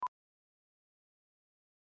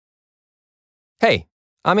Hey,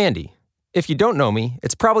 I'm Andy. If you don't know me,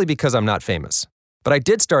 it's probably because I'm not famous. But I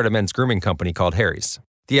did start a men's grooming company called Harry's.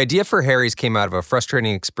 The idea for Harry's came out of a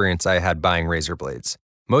frustrating experience I had buying razor blades.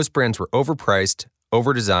 Most brands were overpriced,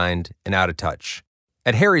 overdesigned, and out of touch.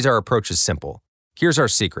 At Harry's, our approach is simple. Here's our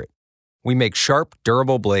secret. We make sharp,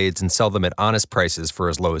 durable blades and sell them at honest prices for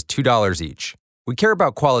as low as $2 each. We care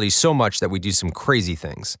about quality so much that we do some crazy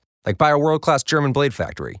things, like buy a world-class German blade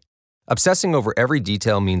factory. Obsessing over every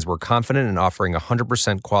detail means we're confident in offering a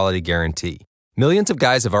 100% quality guarantee. Millions of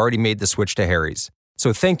guys have already made the switch to Harry's,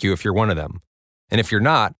 so thank you if you're one of them. And if you're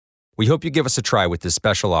not, we hope you give us a try with this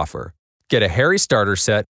special offer. Get a Harry's starter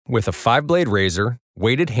set with a 5-blade razor,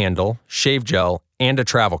 weighted handle, shave gel, and a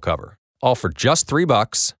travel cover, all for just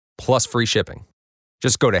 $3 plus free shipping.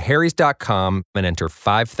 Just go to harrys.com and enter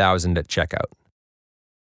 5000 at checkout.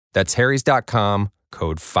 That's harrys.com,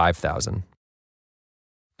 code 5000.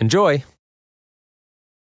 Enjoy.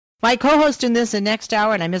 My co-host in this and next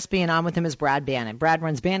hour, and I miss being on with him, is Brad Bannon. Brad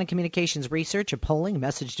runs Bannon Communications Research, a polling,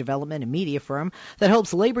 message development, and media firm that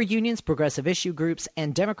helps labor unions, progressive issue groups,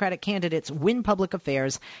 and Democratic candidates win public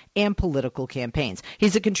affairs and political campaigns.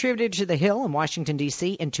 He's a contributor to The Hill in Washington,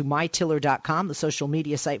 D.C., and to mytiller.com, the social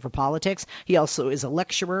media site for politics. He also is a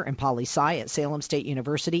lecturer in poli-sci at Salem State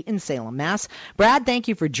University in Salem, Mass. Brad, thank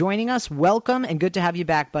you for joining us. Welcome, and good to have you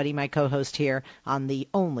back, buddy, my co-host here on the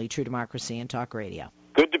only True Democracy and Talk Radio.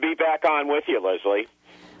 Good to be back on with you, Leslie.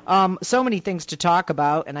 So many things to talk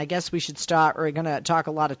about, and I guess we should start. We're going to talk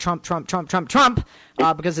a lot of Trump,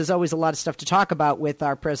 because there's always a lot of stuff to talk about with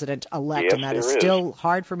our president-elect, yes, and that is still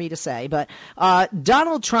hard for me to say. But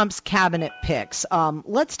Donald Trump's cabinet picks,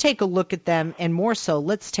 let's take a look at them, and more so,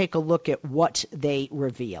 let's take a look at what they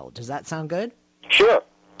revealed. Does that sound good? Sure.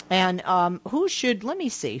 And who should we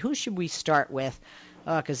start with?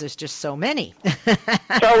 Because there's just so many. Start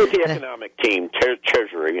with the economic team,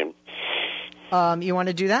 Treasury. And you want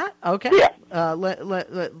to do that? Okay. Yeah.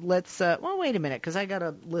 Let's, well, wait a minute, because I got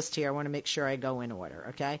a list here. I want to make sure I go in order,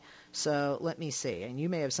 okay? So let me see. And you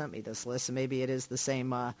may have sent me this list, so maybe it is the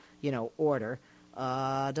same, order.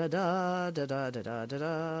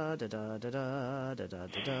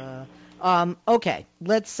 Okay,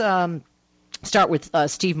 let's start with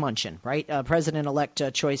Steve Mnuchin, right?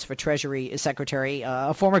 President-elect choice for Treasury Secretary,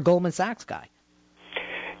 a former Goldman Sachs guy.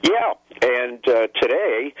 Yeah, and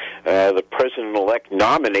today the president-elect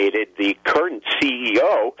nominated the current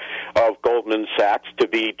CEO of Goldman Sachs to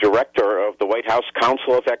be director of the White House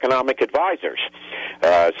Council of Economic Advisors.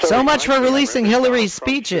 So much for releasing Hillary's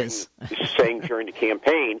speeches. Saying during the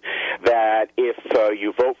campaign that if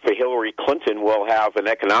you vote for Hillary Clinton, we'll have an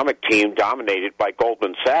economic team dominated by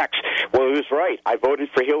Goldman Sachs. Well, he was right. I voted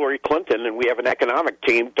for Hillary Clinton, and we have an economic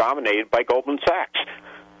team dominated by Goldman Sachs.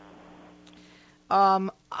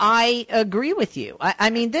 I agree with you.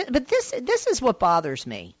 But this is what bothers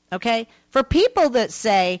me, okay? For people that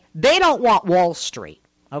say they don't want Wall Street,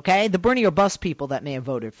 okay? The Bernie or bust people that may have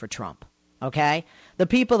voted for Trump, okay? The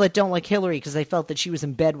people that don't like Hillary because they felt that she was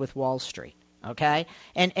in bed with Wall Street, okay?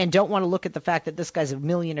 And don't want to look at the fact that this guy's a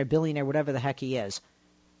millionaire, billionaire, whatever the heck he is.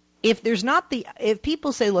 If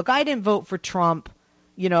people say, look, I didn't vote for Trump,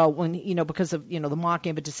 because of, the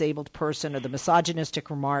mocking of a disabled person or the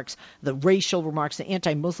misogynistic remarks, the racial remarks, the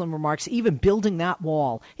anti-Muslim remarks, even building that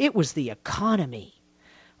wall, it was the economy.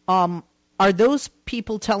 Are those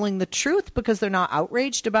people telling the truth because they're not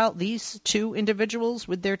outraged about these two individuals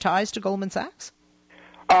with their ties to Goldman Sachs?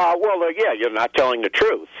 Yeah, you're not telling the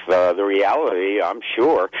truth. The reality, I'm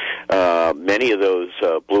sure, many of those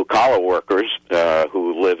blue-collar workers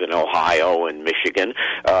who live in Ohio and Michigan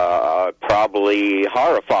are probably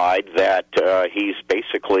horrified that he's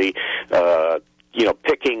basically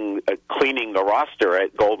cleaning the roster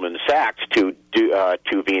at Goldman Sachs to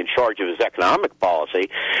be in charge of his economic policy.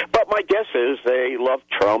 But my guess is they love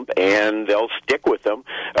Trump and they'll stick with him,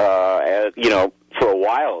 for a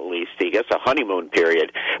while at least. He gets a honeymoon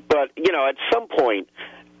period. But, at some point,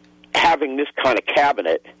 having this kind of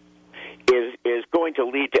cabinet is going to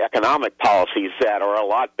lead to economic policies that are a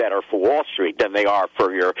lot better for Wall Street than they are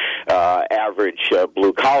for your average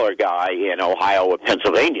blue-collar guy in Ohio or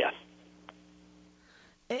Pennsylvania.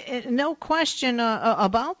 No question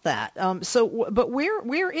about that. But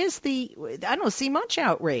where is I don't see much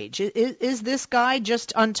outrage. Is this guy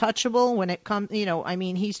just untouchable when it comes,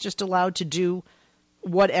 he's just allowed to do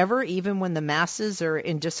whatever, even when the masses are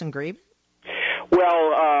in disagreement?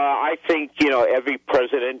 Well, I think, every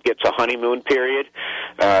president gets a honeymoon period.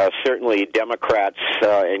 Certainly Democrats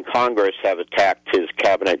in Congress have attacked his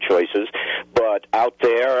cabinet choices. But out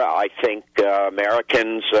there, I think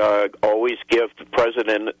Americans always give the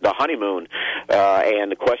president the honeymoon.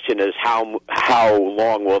 And the question is, how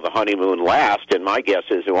long will the honeymoon last? And my guess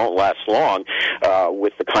is it won't last long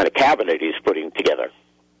with the kind of cabinet he's putting together.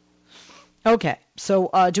 Okay, so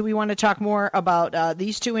do we want to talk more about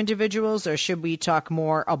these two individuals, or should we talk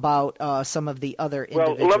more about some of the other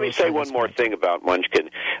individuals? Well, let me say one more thing about Munchkin.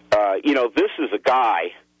 This is a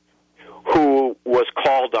guy who was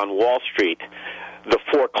called on Wall Street the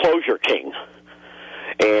foreclosure king.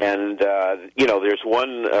 And, there's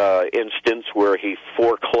one instance where he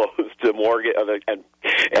foreclosed the mortgage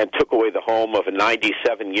and took away the home of a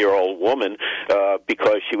 97-year-old woman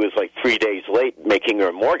because she was like 3 days late making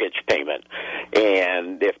her mortgage payment.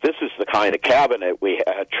 And if this is the kind of cabinet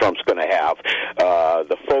Trump's going to have,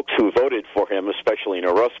 the folks who voted for him, especially in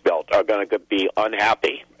the Rust Belt, are going to be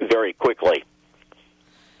unhappy very quickly.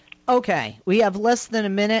 Okay, we have less than a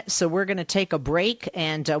minute, so we're going to take a break,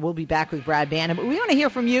 and we'll be back with Brad Bannon. But we want to hear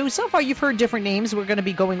from you. So far, you've heard different names. We're going to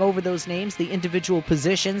be going over those names, the individual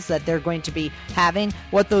positions that they're going to be having,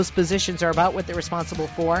 what those positions are about, what they're responsible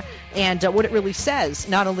for, and what it really says,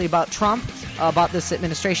 not only about Trump, about this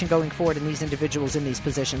administration going forward and these individuals in these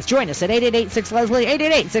positions. Join us at 888-6-LESLIE,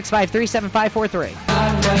 888-653-7543.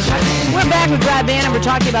 We're back with Brad Bannon. We're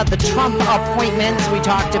talking about the Trump appointments. We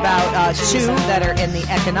talked about two that are in the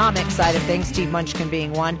economic side of things, Steve Munchkin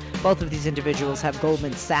being one. Both of these individuals have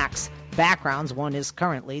Goldman Sachs backgrounds. One is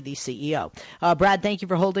currently the CEO. Brad, thank you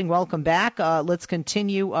for holding. Welcome back. Let's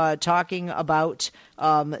continue talking about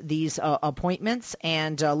these appointments,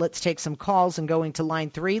 and let's take some calls. And going to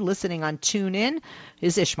line 3, listening on TuneIn,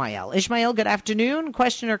 is Ishmael. Ishmael, good afternoon.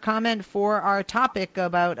 Question or comment for our topic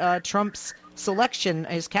about Trump's selection,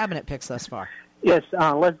 his cabinet picks thus far? Yes,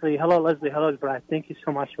 Leslie. Hello, Leslie. Hello, Brad. Thank you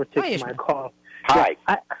so much for taking my call. Hi.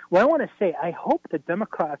 What I want to say, I hope the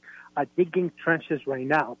Democrats are digging trenches right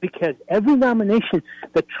now, because every nomination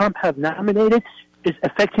that Trump have nominated is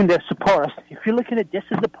affecting their supporters. If you look at the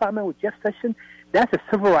Justice Department with Jeff Sessions, that's a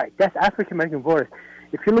civil right. That's African-American voters.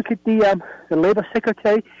 If you look at the Labor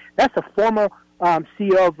Secretary, that's a former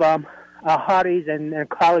CEO of Hardee's and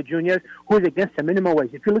Carl Jr., who is against the minimum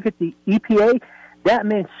wage. If you look at the EPA, that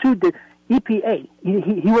man sued the EPA.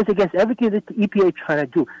 He was against everything that the EPA trying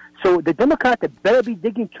to do. So the Democrats better be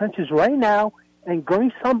digging trenches right now and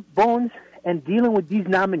growing some bones and dealing with these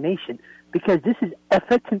nominations, because this is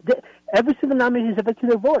affecting every single nomination is affecting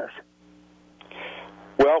their voters.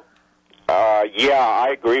 Well, I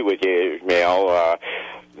agree with you, Ishmael.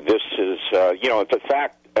 This is, the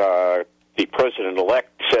fact the president-elect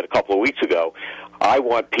said a couple of weeks ago, I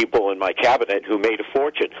want people in my cabinet who made a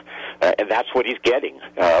fortune, and that's what he's getting.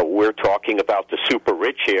 We're talking about the super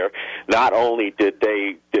rich here. Not only did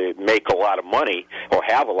they make a lot of money or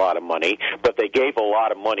have a lot of money, but they gave a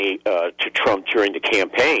lot of money to Trump during the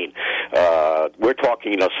campaign. We're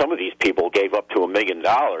talking, some of these people gave up to $1 million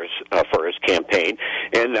for his campaign,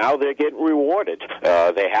 and now they're getting rewarded.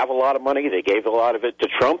 They have a lot of money. They gave a lot of it to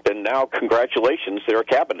Trump, and now, congratulations, they're a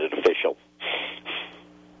cabinet official.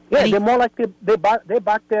 Yeah, they're more like they bought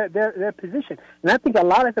their position. And I think a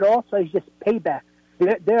lot of it also is just payback.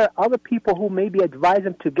 There are other people who maybe advise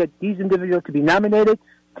them to get these individuals to be nominated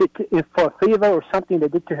for a favor or something they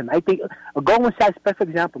did to him. I think Goldman Sachs, perfect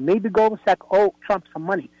example. Maybe Goldman Sachs owe Trump some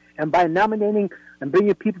money, and by nominating and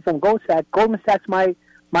bringing people from Goldman Sachs might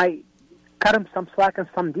cut him some slack on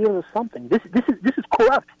some deal or something. This is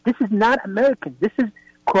corrupt. This is not American. This is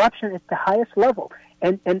corruption at the highest level.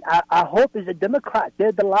 And our hope is a Democrat.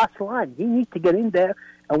 They're the last line. We need to get in there,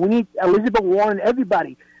 and we need Elizabeth Warren,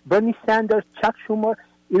 everybody, Bernie Sanders, Chuck Schumer,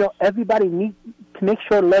 everybody need to make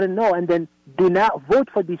sure to let him know, and then do not vote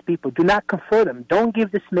for these people. Do not confer them. Don't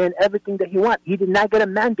give this man everything that he wants. He did not get a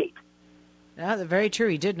mandate. Yeah, very true.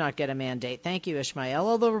 He did not get a mandate. Thank you, Ishmael.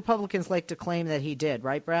 Although Republicans like to claim that he did,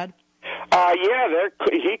 right, Brad?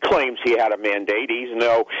 He claims he had a mandate, even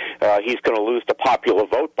though he's going to lose the popular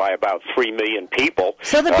vote by about 3 million people.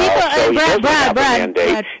 So the people, so he doesn't have a mandate.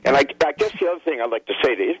 Brad. And I guess the other thing I'd like to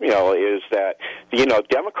say to Ishmael is that,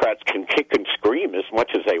 Democrats can kick and scream as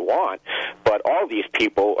much as they want, but all these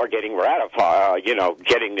people are getting ratified,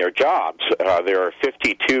 getting their jobs. There are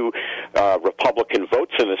 52 Republican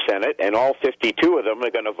votes in the Senate, and all 52 of them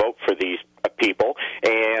are going to vote for these people,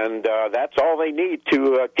 and that's all they need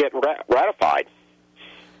to get ratified.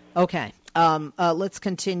 Okay. Let's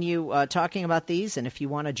continue talking about these, and if you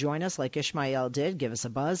want to join us like Ishmael did, give us a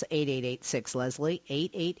buzz, 888-6-LESLIE,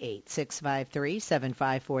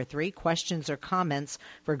 888-653-7543. Questions or comments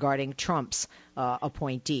regarding Trump's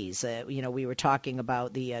appointees. We were talking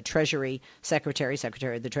about the Treasury Secretary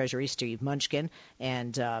of the Treasury, Steve Mnuchin,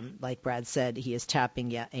 and like Brad said, he is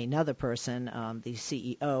tapping yet another person, the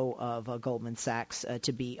CEO of Goldman Sachs,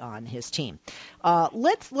 to be on his team.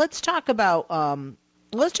 Let's talk about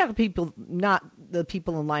let's talk about people, not the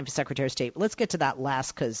people in line for Secretary of State. Let's get to that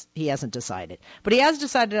last because he hasn't decided. But he has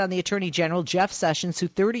decided on the Attorney General, Jeff Sessions, who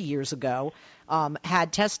 30 years ago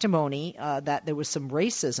had testimony that there was some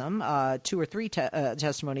racism, 2 or 3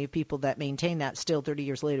 testimony of people that maintain that still 30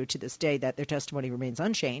 years later to this day, that their testimony remains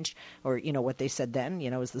unchanged, or, what they said then,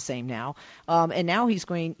 is the same now. And now he's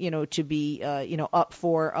going, to be, up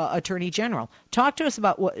for Attorney General. Talk to us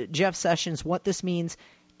about what Jeff Sessions, what this means,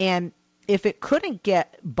 and if it couldn't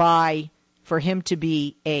get by for him to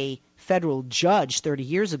be a federal judge 30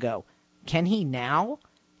 years ago, can he now,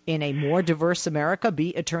 in a more diverse America,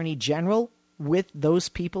 be Attorney General with those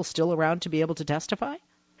people still around to be able to testify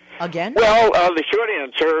again? Well, the short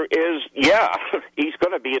answer is, yeah, he's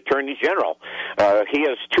going to be Attorney General. He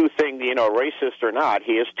has 2 things, racist or not,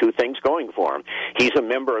 he has 2 things going for him. He's a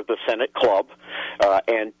member of the Senate Club,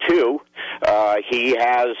 and 2, he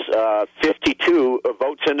has 52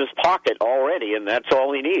 votes in his pocket already, and that's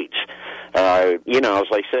all he needs. As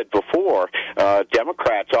I said before,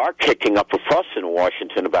 Democrats are kicking up a fuss in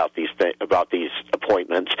Washington about these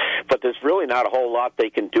appointments, but there's really not a whole lot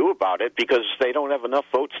they can do about it because they don't have enough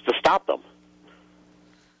votes to stop them.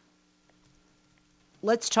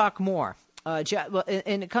 Let's talk more.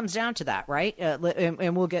 And it comes down to that, right?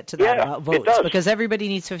 And we'll get to that about votes, because everybody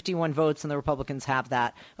needs 51 votes, and the Republicans have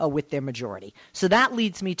that with their majority. So that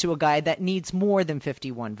leads me to a guy that needs more than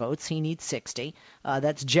 51 votes. He needs 60.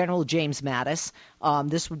 That's General James Mattis.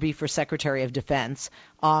 This would be for Secretary of Defense.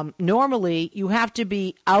 Normally, you have to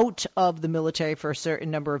be out of the military for a certain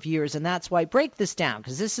number of years, and that's why break this down,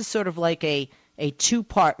 because this is sort of like a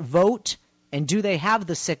 2-part vote. And do they have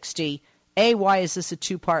the 60? A, why is this a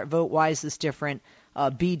 2-part vote? Why is this different?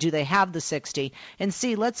 B, do they have the 60? And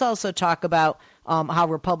C, let's also talk about how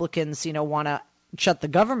Republicans, want to shut the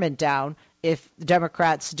government down if the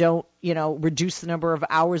Democrats don't, reduce the number of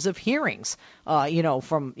hours of hearings,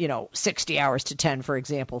 from, 60 hours to 10, for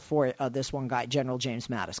example, for this one guy, General James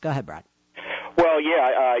Mattis. Go ahead, Brad. Well,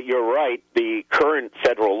 yeah, you're right. The current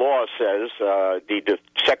federal law says the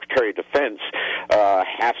Secretary of Defense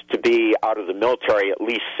has to be out of the military at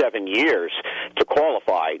least 7 years to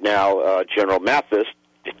qualify. Now, General Mathis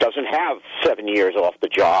doesn't have 7 years off the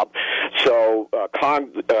job, so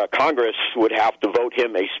Congress would have to vote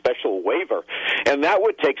him a special waiver, and that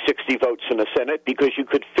would take 60 votes in the Senate because you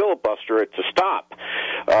could filibuster it to stop.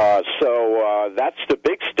 So that's the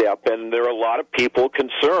big step, and there are a lot of people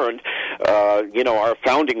concerned. Our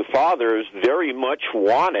founding fathers very much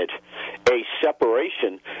wanted a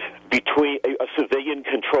separation between a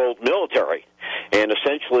civilian-controlled military. And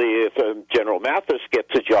essentially, if General Mathis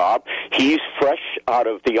gets a job, he's fresh out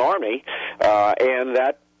of the Army, and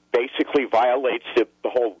that basically violates the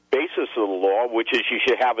whole basis of the law, which is you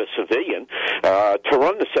should have a civilian to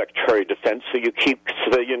run the Secretary of Defense so you keep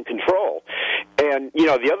civilian control. And,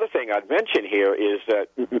 the other thing I'd mention here is that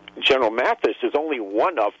General Mathis is only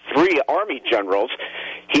one of 3 Army generals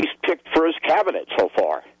he's picked for his cabinet so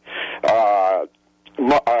far.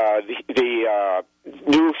 The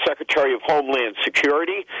new Secretary of Homeland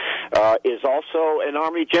Security is also an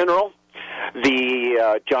Army general.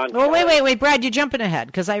 Wait, Brad, you're jumping ahead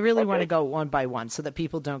because I really want to go one by one so that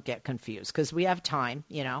people don't get confused because we have time,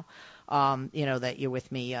 that you're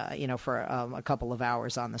with me, for a couple of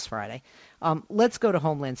hours on this Friday. Let's go to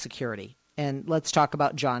Homeland Security. And let's talk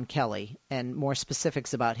about John Kelly and more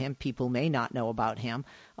specifics about him. People may not know about him.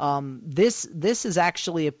 This is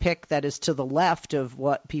actually a pick that is to the left of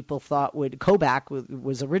what people thought Kobach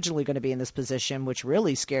was originally going to be in this position, which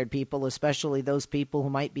really scared people, especially those people who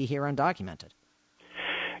might be here undocumented.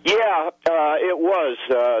 Yeah, it was.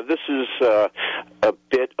 This is a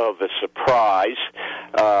bit of a surprise,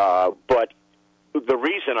 but the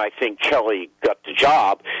reason I think Kelly got the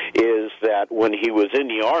job is that when he was in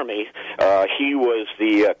the Army, he was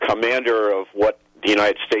the commander of what the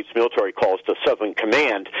United States military calls the Southern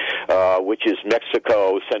Command, which is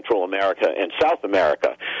Mexico, Central America, and South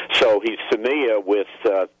America. So he's familiar with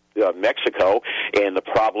Mexico and the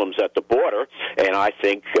problems at the border, and I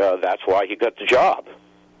think that's why he got the job.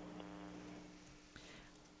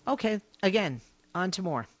 Okay, again, on to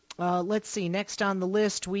more. Let's see. Next on the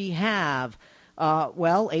list we have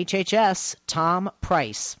HHS, Tom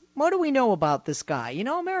Price. What do we know about this guy?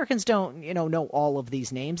 Americans don't, know all of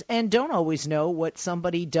these names and don't always know what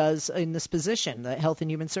somebody does in this position, the Health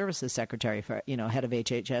and Human Services Secretary for, head of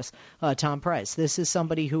HHS, Tom Price. This is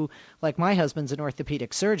somebody who, like my husband's an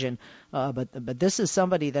orthopedic surgeon, but this is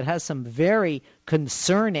somebody that has some very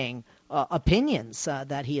concerning opinions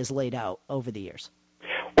that he has laid out over the years.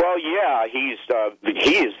 Well, yeah, he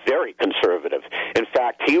is very conservative. In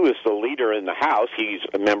fact, he was the leader in the House. He's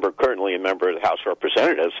currently a member of the House of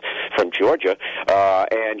Representatives from Georgia,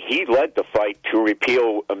 and he led the fight to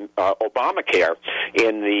repeal Obamacare.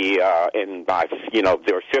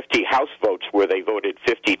 There were 50 House votes where they voted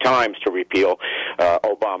 50 times to repeal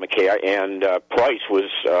Obamacare, and Price was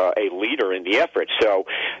a leader in the effort. So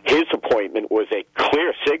his appointment was a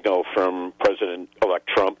clear signal from President-elect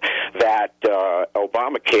Trump that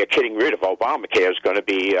getting rid of Obamacare is going to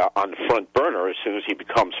be on the front burner as soon as he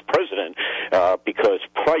becomes president, because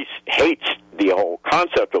Price hates the whole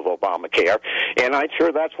concept of Obamacare, and I'm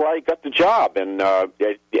sure that's why he got the job. And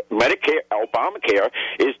Obamacare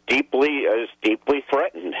is deeply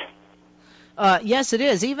threatened. Yes, it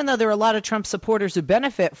is. Even though there are a lot of Trump supporters who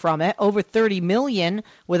benefit from it, over 30 million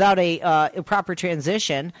without a proper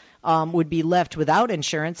transition would be left without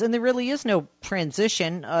insurance, and there really is no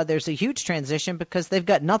transition. There's a huge transition because they've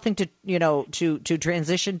got nothing to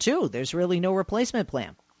transition to. There's really no replacement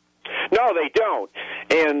plan. No, they don't.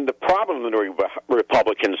 And the problem the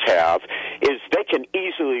Republicans have is they can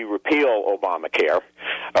easily repeal Obamacare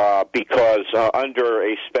because under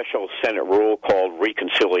a special Senate rule called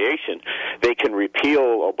reconciliation, they can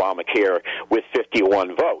repeal Obamacare with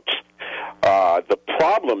 51 votes. The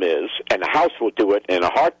problem is, and the House will do it in a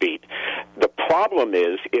heartbeat, the problem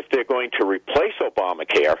is if they're going to replace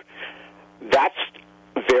Obamacare, that's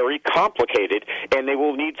very complicated, and they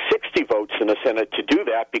will need 60 votes in the Senate to do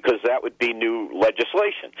that because that would be new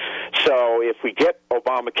legislation. So if we get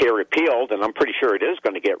Obamacare repealed, and I'm pretty sure it is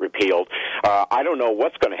going to get repealed, I don't know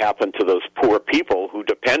what's going to happen to those poor people who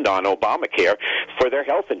depend on Obamacare for their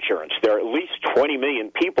health insurance. There are at least 20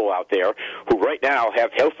 million people out there who right now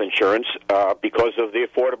have health insurance because of the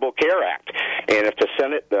Affordable Care Act. And if the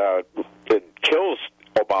Senate kills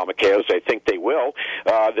Obamacare, as I think they will,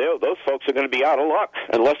 those folks are going to be out of luck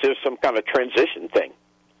unless there's some kind of transition thing.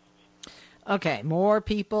 Okay, more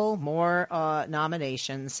people, more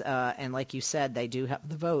nominations, and like you said, they do have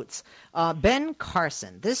the votes. Ben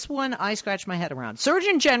Carson, this one I scratch my head around.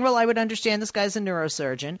 Surgeon General, I would understand this guy's a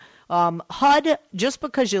neurosurgeon. HUD, just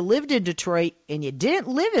because you lived in Detroit and you didn't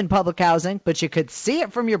live in public housing, but you could see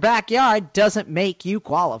it from your backyard, doesn't make you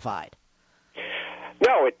qualified.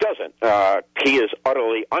 No, it doesn't. He is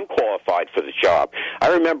utterly unqualified for the job. I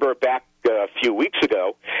remember back a few weeks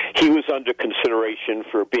ago, he was under consideration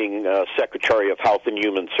for being Secretary of Health and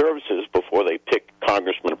Human Services before they picked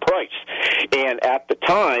Congressman Price. And at the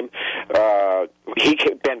time,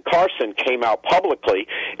 Ben Carson came out publicly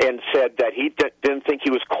and said that he didn't think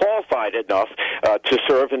he was qualified enough to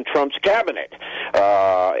serve in Trump's cabinet.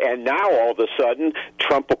 And now, all of a sudden,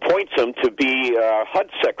 Trump appoints him to be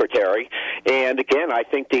HUD Secretary. And again, I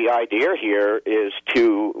think the idea here is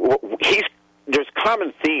there's a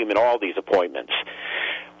common theme in all these appointments.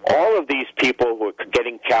 All of these people who are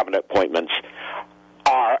getting cabinet appointments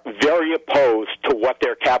are very opposed to what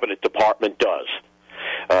their cabinet department does.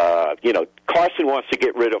 Carson wants to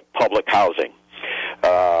get rid of public housing,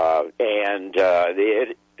 and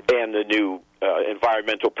the new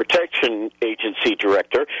Environmental Protection Agency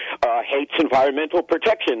director hates environmental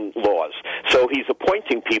protection laws. So he's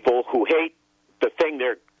appointing people who hate the thing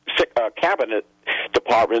their cabinet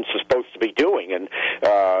departments are supposed to be doing, and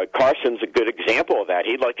Carson's a good example of that.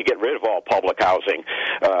 He'd like to get rid of all public housing.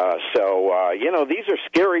 These are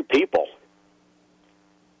scary people.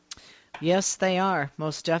 Yes, they are,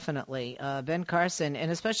 most definitely. Ben Carson,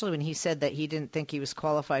 and especially when he said that he didn't think he was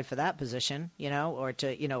qualified for that position, or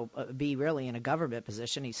to, be really in a government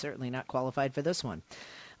position. He's certainly not qualified for this one.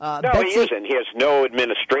 No, he isn't. He has no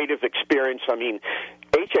administrative experience. I mean,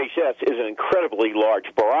 HHS is an incredibly large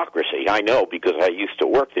bureaucracy. I know because I used to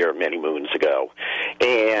work there many moons ago.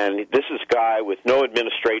 And this is a guy with no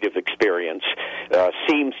administrative experience,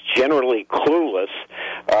 seems generally clueless,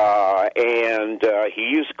 and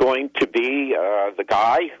he is going to be the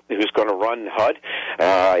guy who's going to run HUD.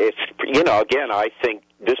 Again, I think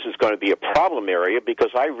this is going to be a problem area because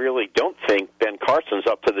I really don't think Ben Carson's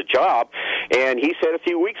up to the job. And he said a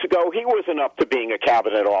few weeks ago he wasn't up to being a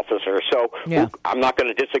cabinet officer, so I'm not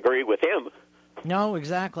going to disagree with him. No,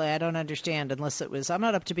 exactly. I don't understand unless it was, I'm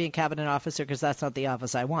not up to being cabinet officer because that's not the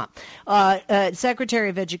office I want. Secretary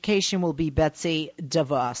of Education will be Betsy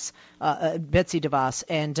DeVos,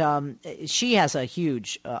 and she has a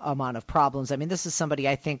huge amount of problems. I mean, this is somebody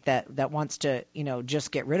I think that wants to,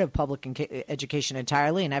 just get rid of public education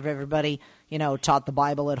entirely and have everybody, taught the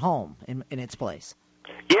Bible at home in its place.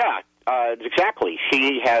 Yeah. Exactly.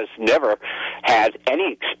 She has never had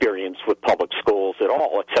any experience with public schools at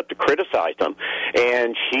all, except to criticize them.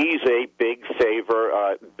 And she's a big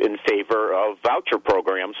in favor of voucher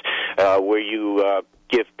programs, where you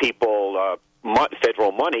give people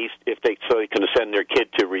federal money so they can send their kid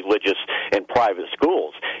to religious and private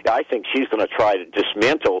schools. I think she's going to try to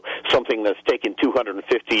dismantle something that's taken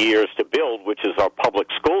 250 years to build, which is our public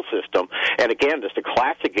school system. And again, just a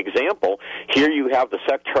classic example, here you have the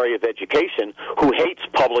Secretary of Education who hates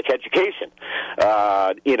public education.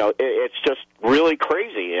 It's just really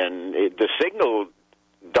crazy. And the signal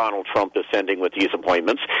Donald Trump is sending with these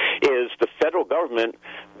appointments is the federal government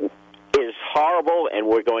is horrible, and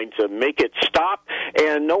we're going to make it stop.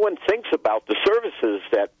 And no one thinks about the services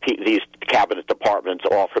that these cabinet departments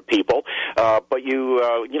offer people. But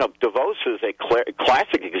DeVos is a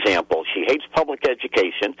classic example. She hates public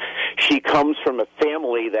education. She comes from a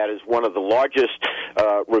family that is one of the largest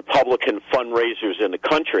Republican fundraisers in the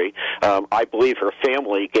country. I believe her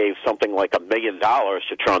family gave something like $1 million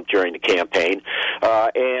to Trump during the campaign.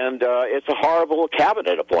 And it's a horrible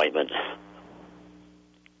cabinet appointment.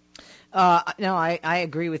 No, I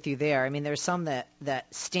agree with you there. I mean, there's some that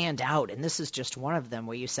stand out, and this is just one of them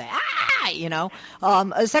where you say,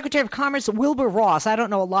 Secretary of Commerce Wilbur Ross. I don't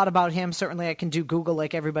know a lot about him. Certainly I can do Google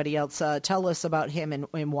like everybody else. Tell us about him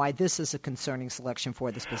and why this is a concerning selection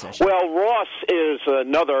for this position. Well, Ross is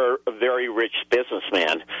another very rich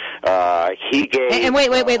businessman. He gave... And wait.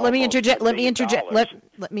 Let me interject. Let me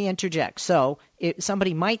interject. So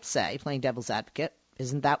somebody might say, playing devil's advocate,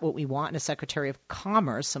 isn't that what we want in a Secretary of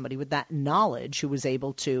Commerce, somebody with that knowledge who was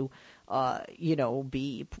able to,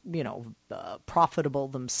 be, profitable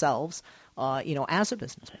themselves, as a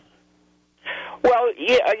businessman? Well,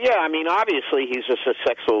 yeah. I mean, obviously he's a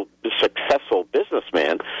successful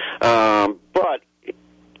businessman, but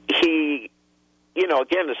he,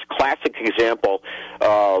 again, this classic example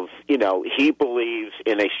of, he believes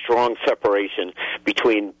in a strong separation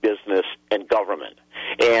between business and government.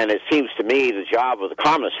 And it seems to me the job of the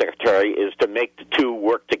Commerce Secretary is to make the two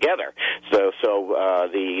work together. So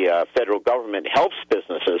the federal government helps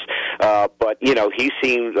businesses, but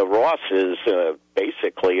Ross is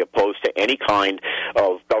basically opposed to any kind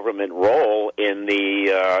of government role in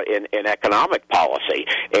the in economic policy,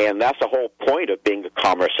 and that's the whole point of being a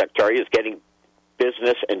Commerce Secretary, is getting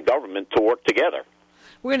business and government to work together.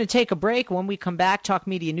 We're going to take a break. When we come back, Talk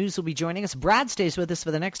Media News will be joining us. Brad stays with us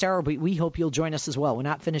for the next hour, but we hope you'll join us as well. We're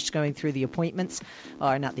not finished going through the appointments,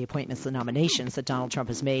 the nominations that Donald Trump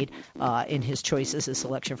has made in his choices, his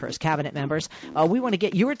selection for his cabinet members. We want to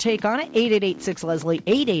get your take on it. 888-6-LESLIE,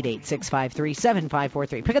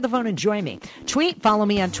 888-653-7543. Pick up the phone and join me. Tweet, follow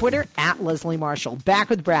me on Twitter, @Leslie Marshall.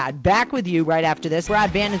 Back with Brad. Back with you right after this.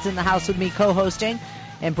 Brad Bannon's in the house with me co-hosting.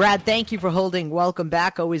 And Brad, thank you for holding. Welcome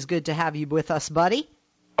back. Always good to have you with us, buddy.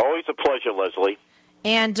 Always a pleasure, Leslie.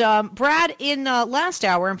 And Brad, in last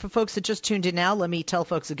hour, and for folks that just tuned in now, let me tell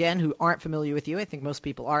folks again who aren't familiar with you, I think most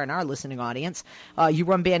people are in our listening audience, you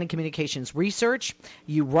run Bannon Communications Research,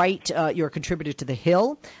 you write, you're a contributor to The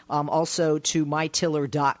Hill, also to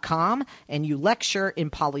mytiller.com, and you lecture in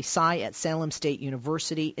poli-sci at Salem State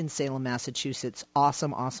University in Salem, Massachusetts.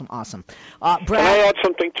 Awesome. Brad, can I add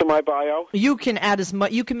something to my bio? You can add as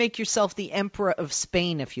much. You can make yourself the Emperor of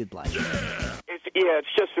Spain if you'd like. It's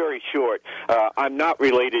just very short. I'm not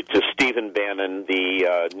related to Stephen Bannon,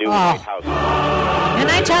 the new White House. Can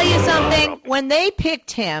I tell you something? When they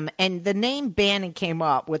picked him and the name Bannon came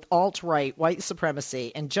up with alt-right, white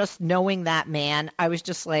supremacy, and just knowing that man, I was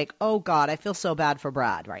just like, oh, God, I feel so bad for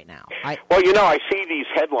Brad right now. I see these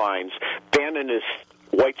headlines, Bannon is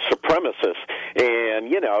white supremacist,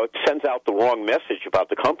 and, it sends out the wrong message about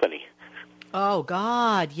the company. Oh,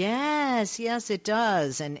 God, yes, it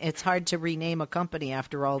does. And it's hard to rename a company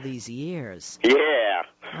after all these years. Yeah.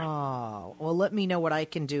 Oh, well, let me know what I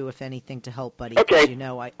can do, if anything, to help, buddy. Okay.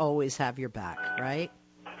 Because I always have your back, right?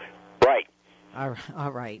 Right. All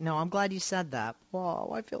right. No, I'm glad you said that.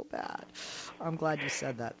 Whoa, I feel bad. I'm glad you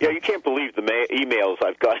said that. Yeah, you can't believe the emails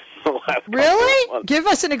I've got in the last Really? couple of months. Give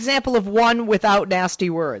us an example of one without nasty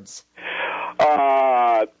words.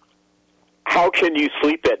 How can you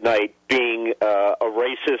sleep at night being a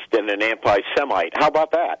racist and an anti-Semite? How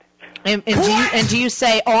about that? And do you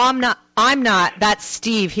say, "Oh, I'm not. That's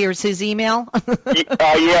Steve. Here's his email."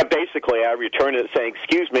 Yeah, basically, I return it saying,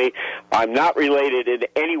 "Excuse me, I'm not related in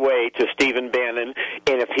any way to Stephen Bannon,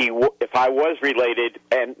 and if I was related."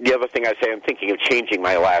 And the other thing I say, I'm thinking of changing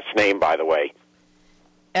my last name, by the way.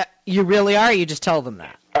 You really are? You just tell them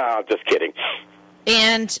that? Just kidding.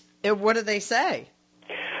 And what do they say?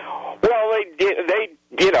 Well, they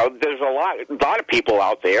there's a lot of people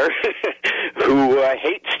out there who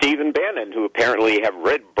hate Stephen Bannon, who apparently have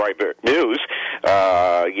read Breitbart News.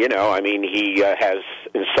 He has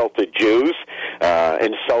insulted Jews,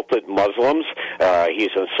 insulted Muslims,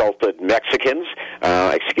 he's insulted Mexicans.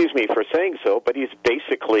 Excuse me for saying so, but he's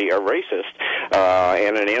basically a racist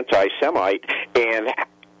and an anti-Semite, and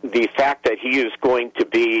the fact that he is going to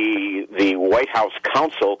be the White House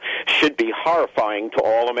counsel should be horrifying to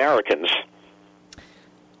all Americans.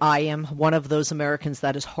 I am one of those Americans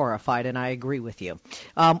that is horrified, and I agree with you.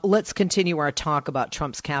 Let's continue our talk about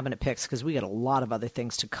Trump's cabinet picks, because we got a lot of other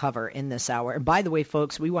things to cover in this hour. And by the way,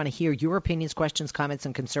 folks, we want to hear your opinions, questions, comments,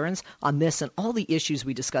 and concerns on this and all the issues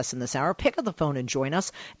we discuss in this hour. Pick up the phone and join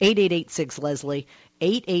us. 888-6-LESLIE,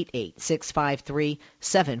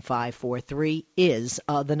 888-653-7543 is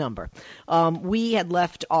the number. We had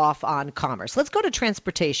left off on commerce. Let's go to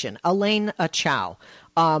transportation. Elaine Chao.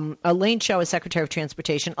 Elaine Chao is Secretary of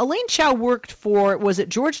Transportation. Elaine Chao worked for, was it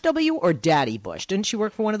George W. or Daddy Bush? Didn't she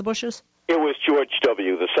work for one of the Bushes? It was George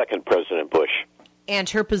W., the second President Bush. And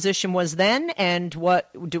her position was then, and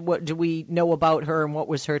what do we know about her, and what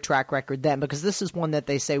was her track record then? Because this is one that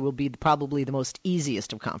they say will be probably the most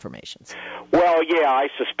easiest of confirmations. Well, yeah, I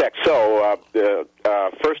suspect so.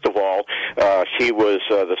 First of all, she was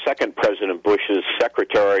the second President Bush's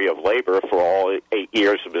Secretary of Labor for all 8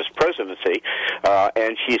 years of his presidency,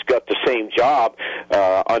 and she's got the same job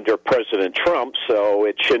under President Trump, so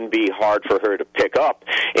it shouldn't be hard for her to pick up.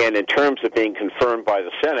 And in terms of being confirmed by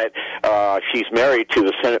the Senate, she's married to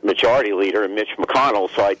the Senate Majority Leader, Mitch McConnell,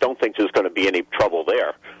 so I don't think there's going to be any trouble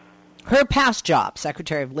there. Her past job,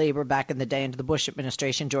 Secretary of Labor back in the day under the Bush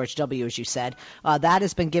administration, George W., as you said, that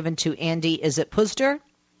has been given to Andy, is it Puzder?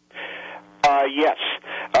 Yes.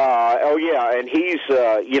 And he's,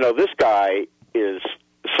 this guy is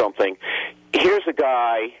something. Here's a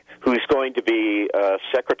guy who's going to be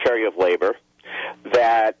Secretary of Labor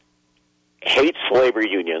that hates labor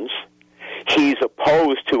unions. He's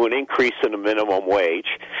opposed to an increase in the minimum wage,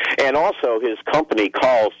 and also his company,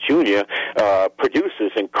 Carl's Jr.,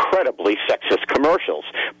 produces incredibly sexist commercials.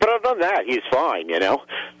 But other than that, he's fine,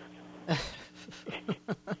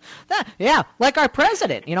 Yeah, like our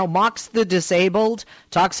president, mocks the disabled,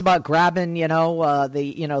 talks about grabbing,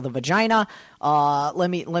 the vagina. Let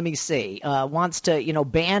me see. Wants to,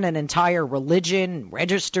 ban an entire religion,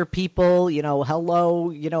 register people,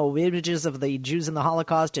 images of the Jews in the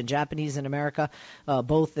Holocaust and Japanese in America,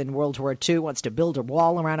 both in World War II. Wants to build a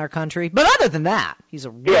wall around our country. But other than that, he's a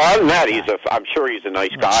other than that, I'm sure he's a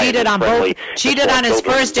nice guy. Cheated on his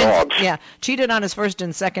first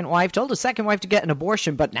and second wife. Told his second wife to get an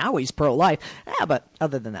abortion, but now he's pro-life. Yeah, but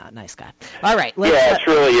other than that, nice guy. All right. It's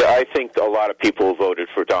really. I think a lot of people who voted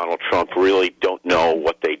for Donald Trump really don't know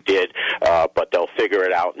what they did, but they'll figure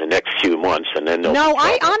it out in the next few months, and then they'll. No,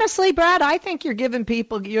 I honestly, Brad, I think you're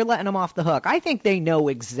letting them off the hook. I think they know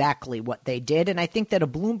exactly what they did, and I think that a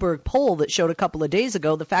Bloomberg poll that showed a couple of days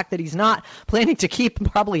ago the fact that he's not planning to keep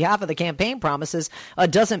probably half of the campaign promises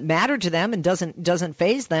doesn't matter to them and doesn't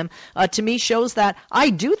faze them. To me, shows that I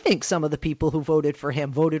do think some of the people who voted for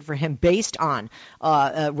him based on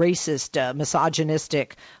racist,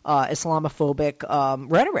 misogynistic, Islamophobic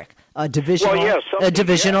rhetoric.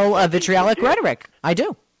 Divisional, vitriolic rhetoric. I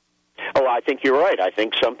do. Oh, I think you're right. I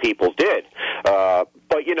think some people did. But,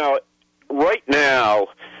 right now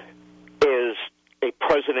is a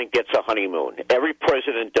president gets a honeymoon. Every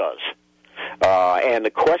president does. And the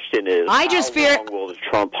question is, how long will the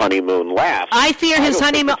Trump honeymoon last? I fear his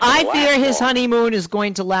honeymoon is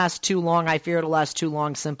going to last too long. I fear it'll last too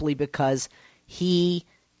long simply because he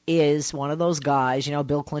is one of those guys,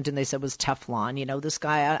 Bill Clinton, they said, was Teflon. This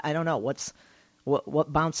guy, I don't know what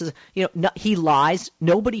bounces. He lies.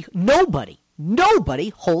 Nobody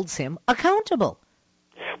holds him accountable.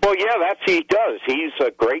 Well, yeah, he does. He's a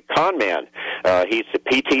great con man. He's the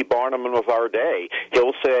P.T. Barnum of our day.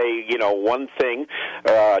 He'll say, one thing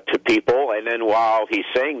to people, and then while he's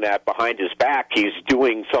saying that behind his back, he's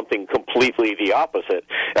doing something completely the opposite.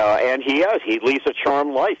 And he leads a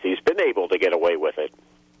charmed life. He's been able to get away with it.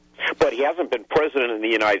 But he hasn't been president in the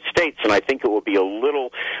United States, and I think it will be a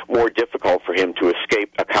little more difficult for him to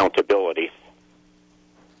escape accountability.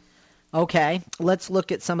 Okay, let's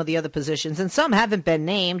look at some of the other positions, and some haven't been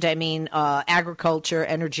named. I mean, agriculture,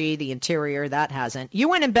 energy, the interior, that hasn't.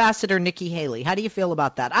 UN Ambassador Nikki Haley, how do you feel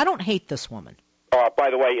about that? I don't hate this woman. By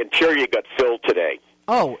the way, interior got filled today.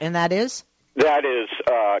 Oh, and that is? That is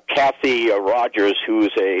Kathy Rogers,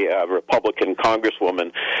 who's a Republican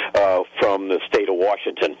congresswoman from the state of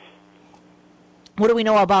Washington. What do we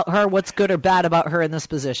know about her? What's good or bad about her in this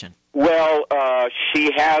position? Well,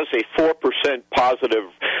 she has a 4% positive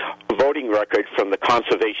voting record from the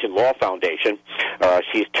Conservation Law Foundation.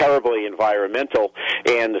 She's terribly environmental,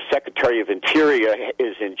 and the Secretary of Interior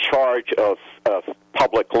is in charge of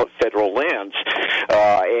public federal lands,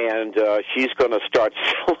 and she's going to start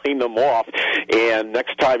selling them off, and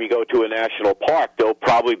next time you go to a national park, there'll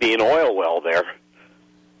probably be an oil well there.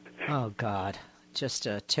 Oh, God. Just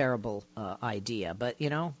a terrible idea, but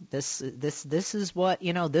this is what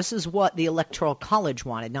this is what the Electoral College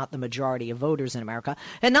wanted, not the majority of voters in America,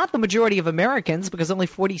 and not the majority of Americans, because only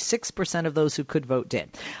 46% of those who could vote did.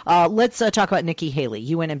 Let's talk about Nikki Haley,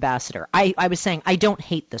 UN ambassador. I was saying I don't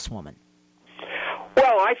hate this woman.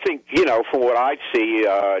 Well, I think, from what I see,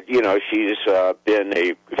 she's been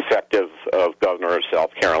a effective governor of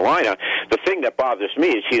South Carolina. The thing that bothers me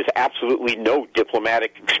is she has absolutely no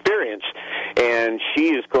diplomatic experience, and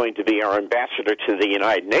she is going to be our ambassador to the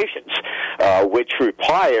United Nations, which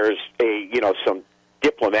requires some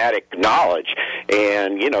diplomatic knowledge,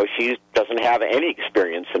 and she doesn't have any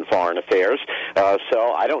experience in foreign affairs,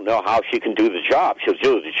 so I don't know how she can do the job. She'll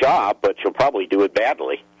do the job, but she'll probably do it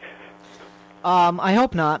badly. I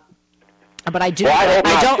hope not, but I do. Well,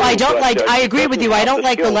 I agree with you. I don't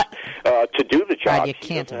like the to do the job. God,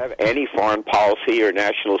 she doesn't have any foreign policy or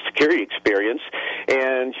national security experience,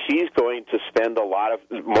 and she's going to spend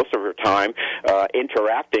most of her time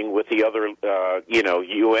interacting with the other,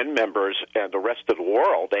 UN members and the rest of the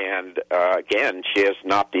world. And again, she has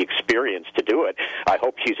not the experience to do it. I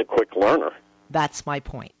hope she's a quick learner. That's my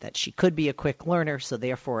point, that she could be a quick learner, so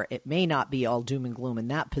therefore it may not be all doom and gloom in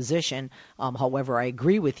that position. However, I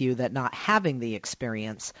agree with you that not having the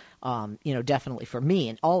experience, definitely for me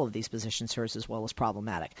in all of these positions, hers as well, is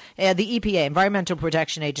problematic. The EPA, Environmental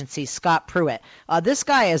Protection Agency, Scott Pruitt. This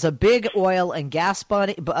guy is a big oil and gas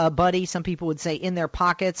buddy, some people would say, in their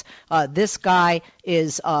pockets. This guy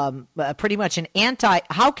is pretty much an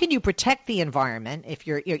how can you protect the environment if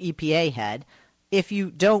you're EPA head if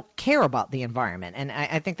you don't care about the environment? And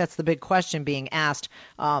I think that's the big question being asked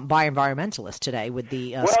by environmentalists today with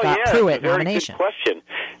the Scott Pruitt nomination. Good question.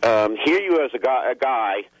 Here you as a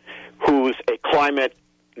guy who's a climate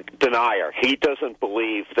denier. He doesn't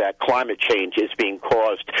believe that climate change is being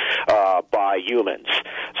caused by humans.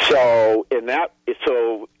 So in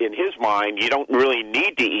his mind, you don't really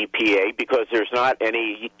need the EPA because there's not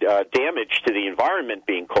any damage to the environment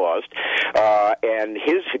being caused. And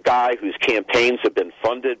his guy whose campaigns have been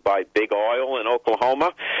funded by big oil in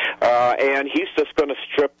Oklahoma, and he's just going to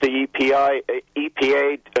strip the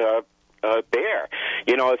EPA bare.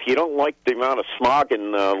 If you don't like the amount of smog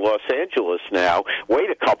in Los Angeles now, wait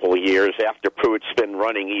a couple of years after Pruitt's been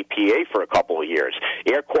running EPA for a couple of years.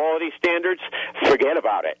 Air quality standards, forget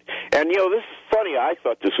about it. And, this is funny. I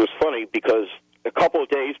thought this was funny because a couple of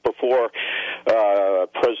days before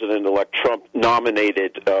President-elect Trump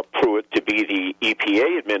nominated Pruitt to be the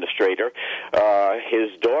EPA administrator, his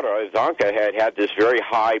daughter, Ivanka, had this very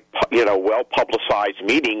high, well-publicized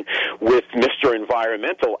meeting with Mr.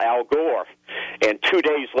 Environmental, Al Gore. And 2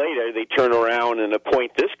 days later, they turn around and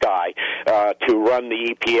appoint this guy to run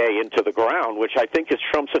the EPA into the ground, which I think is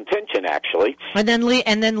Trump's intention, actually. And then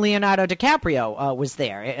Leonardo DiCaprio was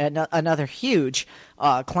there, another huge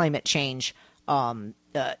climate change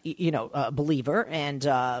believer, and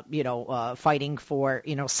fighting for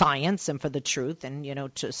science and for the truth, and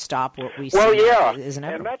to stop what we see is inevitable.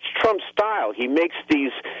 And that's Trump's style. He makes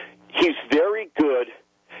he's very good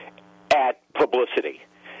at publicity.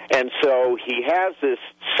 And so he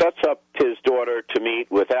sets up his daughter to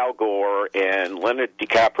meet with Al Gore and Leonardo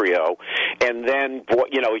DiCaprio, and then,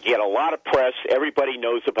 you get a lot of press, everybody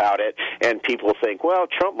knows about it, and people think, well,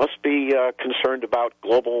 Trump must be concerned about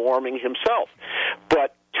global warming himself.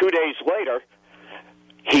 But 2 days later,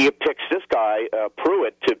 he picks this guy,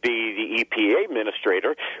 Pruitt, to be the EPA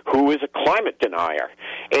administrator, who is a climate denier.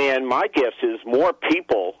 And my guess is a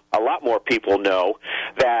lot more people know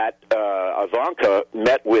that Ivanka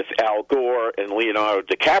met with Al Gore and Leonardo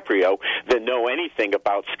DiCaprio than know anything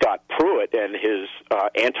about Scott Pruitt and his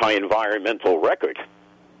anti-environmental record.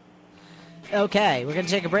 Okay, we're going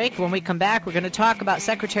to take a break. When we come back, we're going to talk about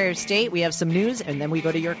Secretary of State. We have some news, and then we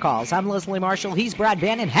go to your calls. I'm Leslie Marshall. He's Brad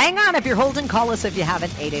Bannon. Hang on if you're holding. Call us if you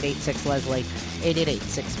haven't. 888-6-LESLIE,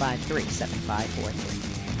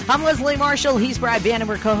 888-653-7543. I'm Leslie Marshall. He's Brad Bannon.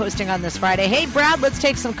 We're co-hosting on this Friday. Hey, Brad, let's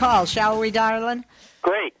take some calls, shall we, darling?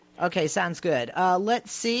 Great. Okay, sounds good.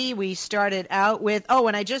 Let's see. We started out with,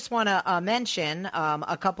 and I just want to mention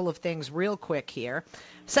a couple of things real quick here.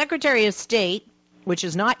 Secretary of State, which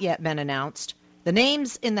has not yet been announced, the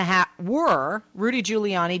names in the hat were Rudy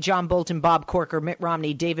Giuliani, John Bolton, Bob Corker, Mitt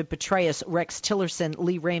Romney, David Petraeus, Rex Tillerson,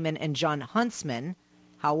 Lee Raymond, and John Huntsman.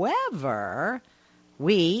 However,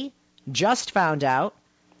 we just found out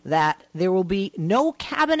that there will be no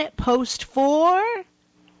cabinet post for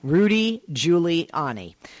Rudy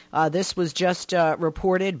Giuliani. This was just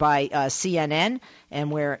reported by CNN, and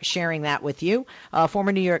we're sharing that with you.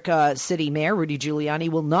 Former New York City Mayor Rudy Giuliani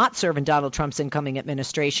will not serve in Donald Trump's incoming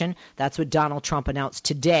administration. That's what Donald Trump announced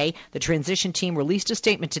today. The transition team released a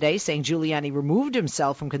statement today saying Giuliani removed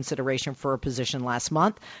himself from consideration for a position last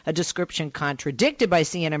month, a description contradicted by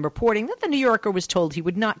CNN reporting that the New Yorker was told he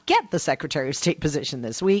would not get the Secretary of State position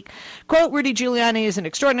this week. Quote, Rudy Giuliani is an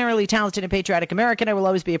extraordinarily talented and patriotic American. I will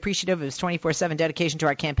always be appreciative of his 24/7 dedication to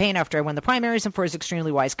our campaign after I won the primaries and for his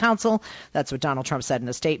extremely wise counsel. That's what Donald Trump said in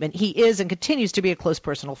a statement. He is and continues to be a close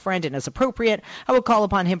personal friend, and as appropriate, I will call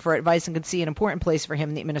upon him for advice and can see an important place for him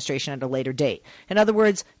in the administration at a later date. In other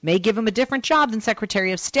words, may give him a different job than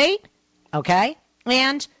Secretary of State, okay?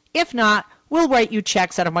 And if not, we'll write you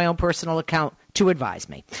checks out of my own personal account to advise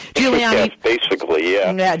me. Giuliani, yes, basically,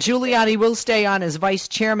 yeah. Yeah, Giuliani will stay on as vice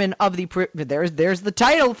chairman of the there's the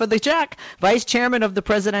title for the check, vice chairman of the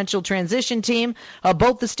presidential transition team.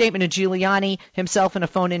 Both the statement of Giuliani himself in a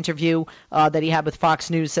phone interview that he had with Fox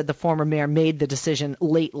News said the former mayor made the decision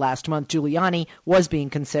late last month. Giuliani was being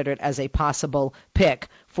considered as a possible pick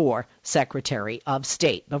for Secretary of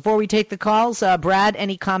State. Before we take the calls, Brad,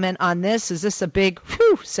 any comment on this? Is this a big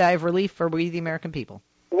sigh of relief for we the American people?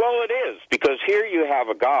 Well, it is, because here you have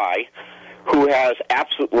a guy who has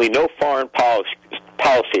absolutely no foreign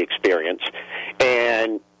policy experience,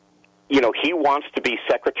 and, he wants to be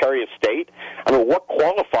Secretary of State. I mean, what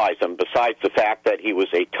qualifies him besides the fact that he was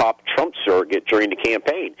a top Trump surrogate during the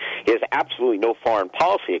campaign? He has absolutely no foreign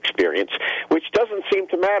policy experience, which doesn't seem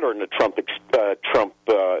to matter in the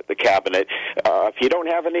the cabinet. If you don't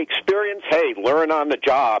have any experience, hey, learn on the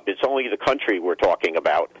job. It's only the country we're talking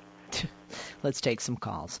about. Let's take some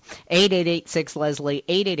calls. 888-6-LESLIE,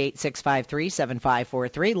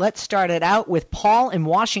 888-653-7543. Let's start it out with Paul in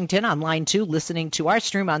Washington on line 2, listening to our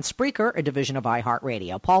stream on Spreaker, a division of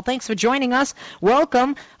iHeartRadio. Paul, thanks for joining us.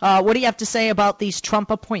 Welcome. What do you have to say about these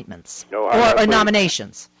Trump appointments or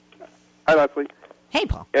nominations? Hi, Leslie. Hey,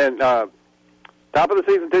 Paul. And top of the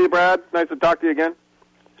season to you, Brad. Nice to talk to you again.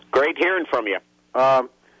 Great hearing from you. I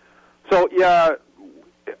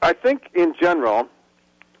think in general,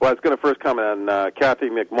 well, I was going to first comment on Kathy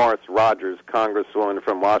McMorris Rogers, Congresswoman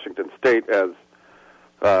from Washington State, as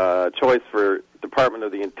choice for Department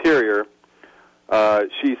of the Interior.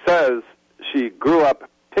 She says she grew up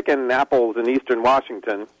picking apples in eastern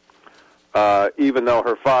Washington, even though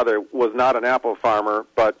her father was not an apple farmer,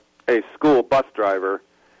 but a school bus driver,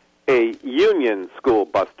 a union school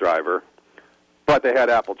bus driver, but they had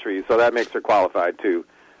apple trees, so that makes her qualified, too.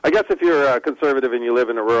 I guess if you're a conservative and you live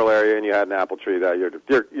in a rural area and you had an apple tree, that you're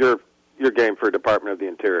game for Department of the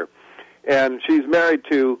Interior. And she's married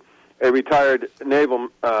to a retired naval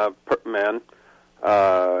man,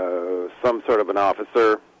 some sort of an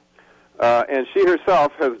officer, and she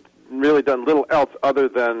herself has really done little else other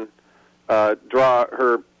than draw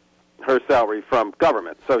her salary from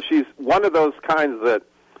government. So she's one of those kinds that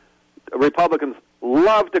Republicans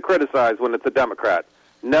love to criticize when it's a Democrat.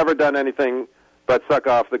 Never done anything but suck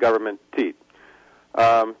off the government teat.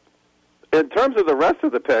 In terms of the rest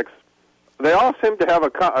of the picks, they all seem to have a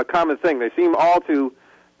common thing. They seem all to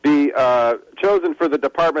be chosen for the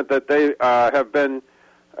department that they have been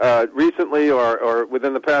recently or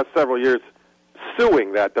within the past several years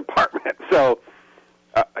suing that department. So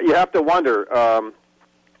you have to wonder,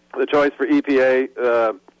 the choice for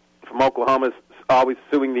EPA from Oklahoma is always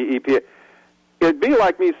suing the EPA. It'd be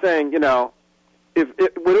like me saying,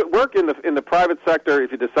 would it work in the private sector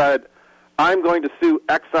if you decide I'm going to sue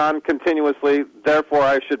Exxon continuously, therefore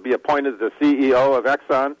I should be appointed the CEO of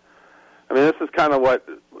Exxon? I mean, this is kind of what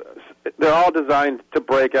they're all designed to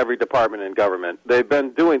break every department in government. They've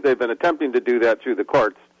been attempting to do that through the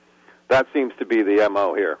courts. That seems to be the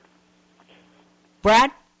MO here. Brad?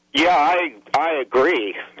 Yeah, I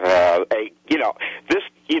agree.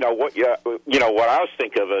 What I was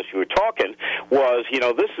thinking of as you were talking was,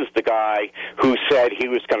 this is the guy who said he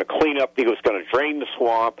was going to clean up, he was going to drain the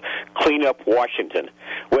swamp, clean up Washington.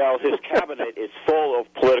 Well, his cabinet is full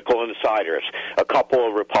of political insiders. A couple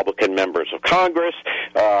of Republican members of Congress,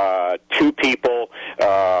 two people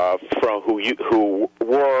from who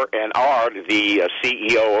were and are the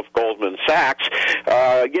CEO of Goldman Sachs.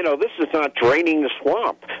 This is not draining the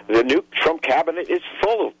swamp. The new Trump cabinet is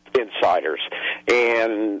full of insiders,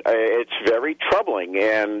 and it's very troubling.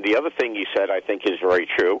 And the other thing you said, I think, is very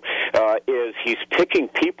true, is he's picking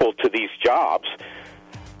people to these jobs,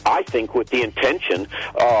 I think, with the intention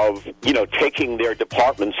of, taking their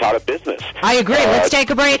departments out of business. I agree. Let's take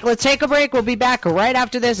a break. We'll be back right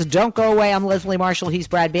after this. Don't go away. I'm Leslie Marshall. He's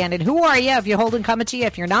Brad Bannon. Who are you? If you're holding, coming to you.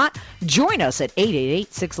 If you're not, join us at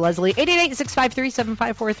 888-6-LESLIE,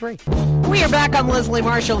 888-653-7543. We are back. I'm Leslie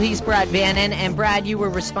Marshall. He's Brad Bannon. And, Brad, you were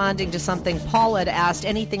responding to something Paul had asked.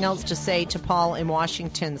 Anything else to say to Paul in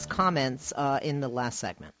Washington's comments in the last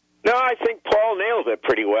segment? No, I think Paul nailed it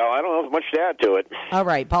pretty well. I don't have much to add to it. All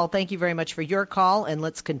right, Paul, thank you very much for your call, and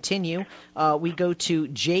let's continue. We go to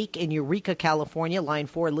Jake in Eureka, California, line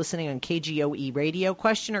 4, listening on KGOE Radio.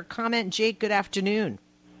 Question or comment? Jake, good afternoon.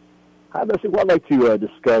 Hi, Leslie. Well, I'd like to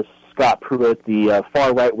discuss Scott Pruitt, the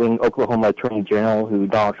far right-wing Oklahoma Attorney General who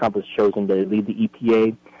Donald Trump has chosen to lead the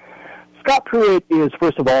EPA. Scott Pruitt is,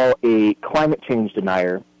 first of all, a climate change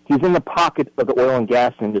denier. He's in the pocket of the oil and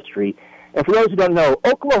gas industry. And for those who don't know,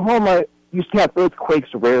 Oklahoma used to have earthquakes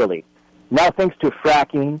rarely. Now, thanks to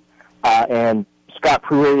fracking, and Scott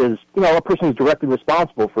Pruitt is, a person who's directly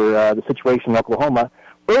responsible for the situation in Oklahoma,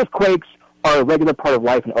 earthquakes are a regular part of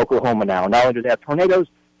life in Oklahoma now. Not only do they have tornadoes,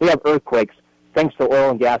 they have earthquakes, thanks to the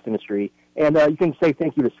oil and gas industry. And you can say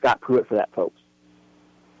thank you to Scott Pruitt for that, folks.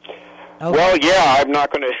 Okay. Well, yeah, I'm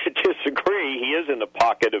not going to disagree. He is in the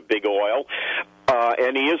pocket of big oil,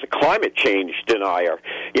 and he is a climate change denier.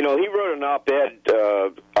 He wrote an op-ed,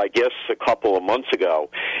 I guess, a couple of months ago,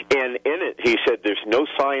 and in it he said there's no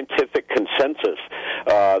scientific consensus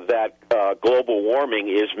that global warming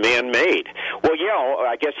is man-made. Well, yeah,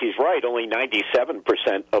 I guess he's right. Only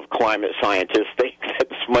 97% of climate scientists think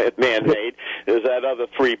that's man-made. There's that other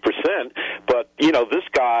 3%. But, this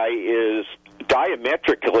guy is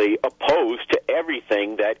diametrically opposed to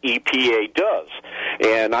everything that EPA does.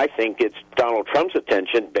 And I think it's Donald Trump's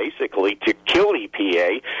intention, basically, to kill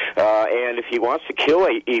EPA. And if he wants to kill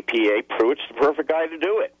EPA, Pruitt's the perfect guy to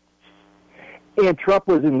do it. And Trump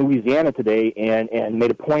was in Louisiana today and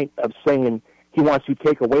made a point of saying he wants to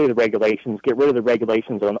take away the regulations, get rid of the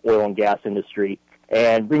regulations on the oil and gas industry.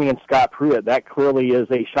 And bringing in Scott Pruitt, that clearly is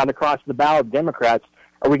a shot across the bow of Democrats.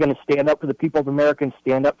 Are we going to stand up for the people of America and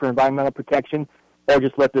stand up for environmental protection, or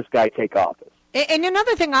just let this guy take office? And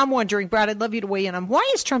another thing I'm wondering, Brad, I'd love you to weigh in on, why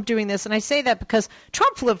is Trump doing this? And I say that because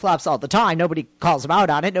Trump flip-flops all the time. Nobody calls him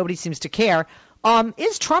out on it. Nobody seems to care.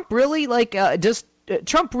 Is Trump really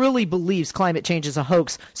Trump really believes climate change is a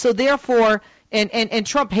hoax? So therefore, and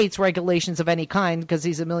Trump hates regulations of any kind because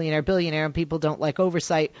he's a millionaire, billionaire, and people don't like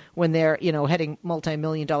oversight when they're, heading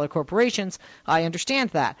multi-million-dollar corporations. I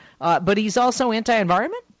understand that. But he's also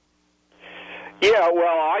anti-environment? Yeah, well,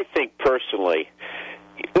 I think personally,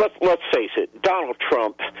 let's face it, Donald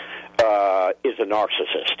Trump is a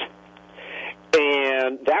narcissist.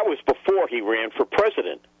 And that was before he ran for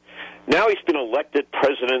president. Now he's been elected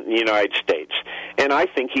president in the United States, and I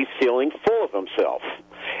think he's feeling full of himself.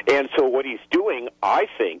 And so what he's doing, I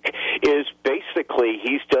think, is basically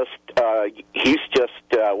he's just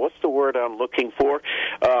what's the word I'm looking for?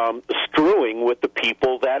 Screwing with the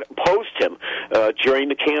people that opposed him during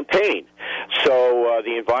the campaign. So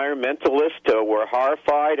the environmentalists were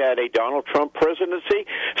horrified at a Donald Trump presidency,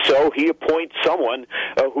 so he appoints someone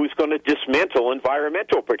who's going to dismantle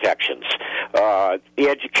environmental protections.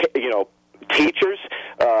 Teachers,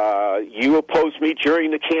 you opposed me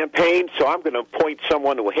during the campaign, so I'm going to appoint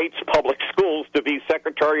someone who hates public schools to be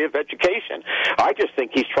Secretary of Education. I just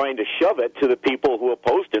think he's trying to shove it to the people who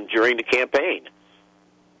opposed him during the campaign.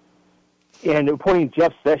 And appointing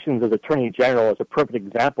Jeff Sessions as Attorney General is a perfect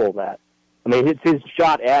example of that. I mean, it's his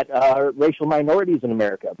shot at racial minorities in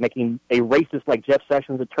America, making a racist like Jeff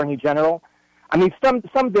Sessions Attorney General. I mean, some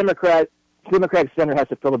Democratic senator has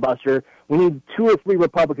to filibuster. We need 2 or 3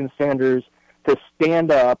 Republican senators to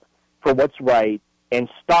stand up for what's right and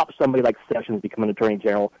stop somebody like Sessions becoming Attorney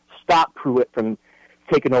General, stop Pruitt from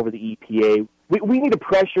taking over the EPA. We need to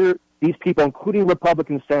pressure these people, including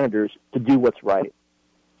Republican senators, to do what's right.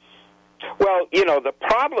 Well, the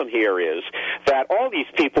problem here is that all these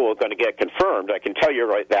people are going to get confirmed. I can tell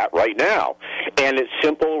you that right now. And it's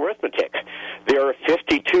simple arithmetic. There are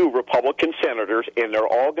 52 Republican senators, and they're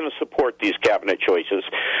all going to support these cabinet choices,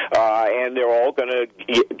 and they're all going to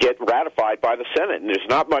get ratified by the Senate, and there's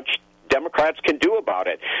not much Democrats can do about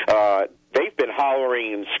it. They've been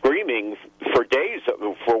hollering and screaming for days,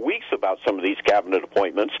 for weeks about some of these cabinet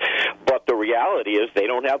appointments, but the reality is they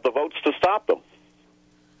don't have the votes to stop them.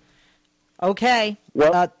 Okay.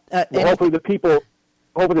 Well, hopefully the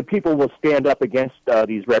people will stand up against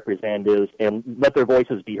these representatives and let their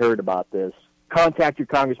voices be heard about this. Contact your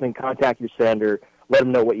congressman, contact your senator, let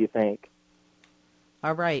them know what you think.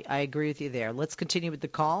 All right, I agree with you there. Let's continue with the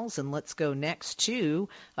calls, and let's go next to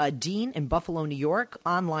Dean in Buffalo, New York,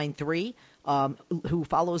 on line 3, who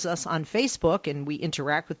follows us on Facebook, and we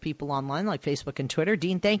interact with people online like Facebook and Twitter.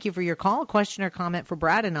 Dean, thank you for your call. A question or comment for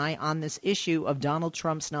Brad and I on this issue of Donald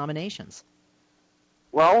Trump's nominations.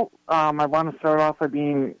 Well, I want to start off by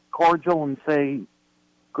being cordial and say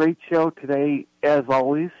great show today, as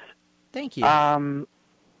always. Thank you.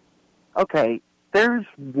 Okay, there's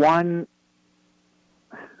one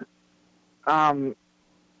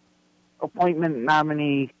appointment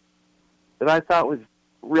nominee that I thought was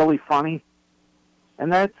really funny,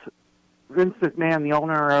 and that's Vince McMahon, the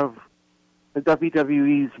owner of the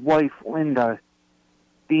WWE's wife, Linda,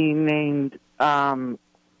 being named head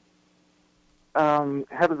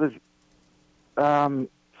of the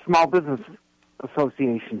Small Business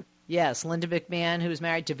Association. Yes, Linda McMahon, who's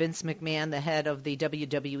married to Vince McMahon, the head of the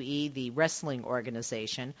WWE, the wrestling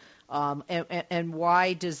organization. And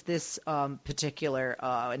why does this particular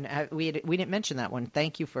and we didn't mention that one.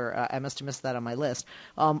 Thank you for I must have missed that on my list.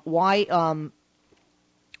 Why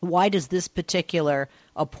does this particular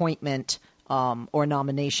appointment or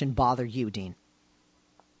nomination bother you, Dean?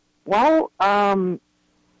 Well,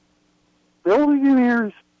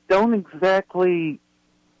 billionaires don't exactly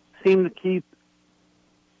seem to keep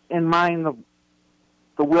in mind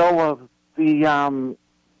the will of the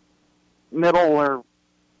middle or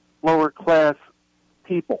lower class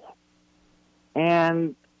people.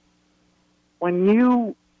 And when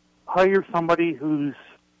you hire somebody who's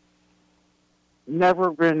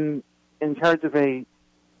never been in charge of a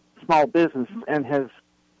small business and has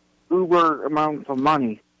uber amounts of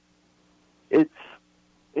money, it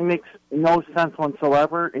makes no sense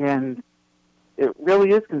whatsoever, and it really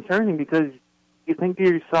is concerning because you think to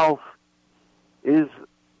yourself, is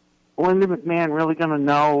Linda McMahon really going to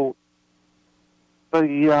know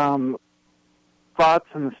the thoughts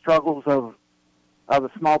and the struggles of a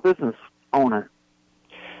small business owner?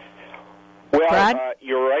 Well,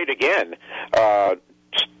 you're right again.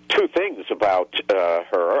 Two things about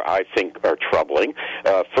her I think are troubling.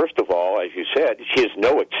 First of all, as you said, she has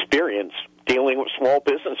no experience dealing with small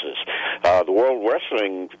businesses. The World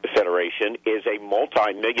Wrestling Federation is a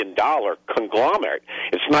multi-million-dollar conglomerate.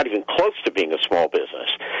 It's not even close to being a small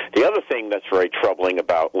business. The other thing that's very troubling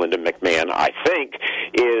about Linda McMahon, I think,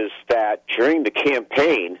 is that during the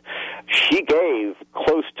campaign, she gave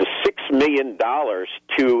close to $6 million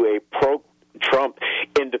to a pro-Trump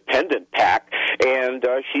independent PAC, and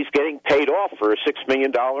she's getting paid off for a $6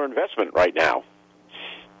 million investment right now.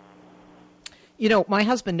 You know, my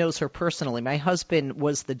husband knows her personally. My husband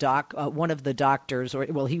was the one of the doctors,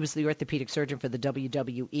 he was the orthopedic surgeon for the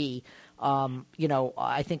WWE.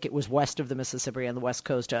 I think it was west of the Mississippi on the West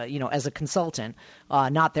Coast, as a consultant,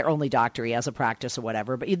 not their only doctor. He has a practice or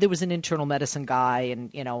whatever. But there was an internal medicine guy and,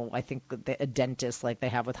 I think a dentist like they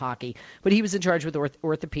have with hockey. But he was in charge with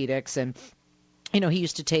orthopedics, and he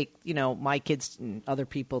used to take, my kids and other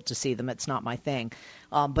people to see them. It's not my thing.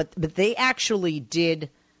 But they actually did,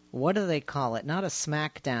 what do they call it? Not a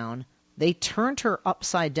smackdown. They turned her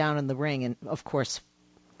upside down in the ring, and, of course,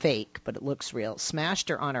 fake, but it looks real, smashed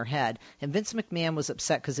her on her head. And Vince McMahon was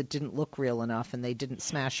upset because it didn't look real enough, and they didn't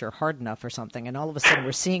smash her hard enough or something. And all of a sudden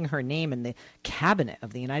we're seeing her name in the cabinet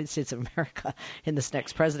of the United States of America in this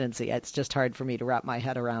next presidency. It's just hard for me to wrap my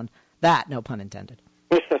head around that, no pun intended.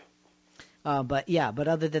 But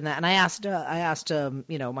other than that, and I asked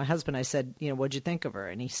my husband, I said, what'd you think of her?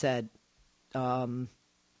 And he said,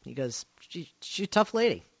 he goes, she's a tough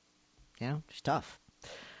lady. She's tough.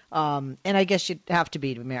 And I guess you'd have to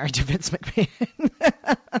be married to Vince McMahon,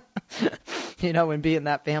 and be in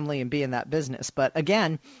that family and be in that business. But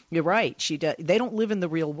again, you're right. They don't live in the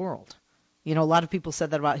real world. A lot of people said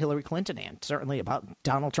that about Hillary Clinton and certainly about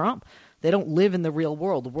Donald Trump. They don't live in the real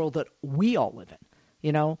world, the world that we all live in.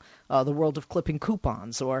 The world of clipping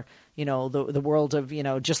coupons, or, the world of,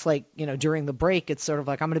 just like, during the break, it's sort of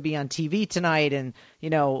like, I'm going to be on TV tonight, and,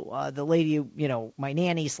 the lady, my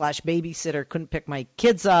nanny / babysitter couldn't pick my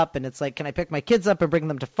kids up, and it's like, can I pick my kids up and bring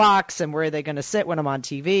them to Fox, and where are they going to sit when I'm on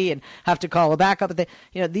TV, and have to call a backup?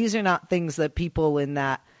 These are not things that people in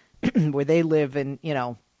that where they live in,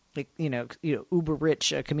 uber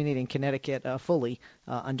rich community in Connecticut fully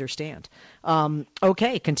understand.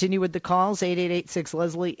 Okay, continue with the calls.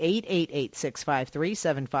 888-6-LESLIE,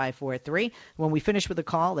 888-653-7543. When we finish with the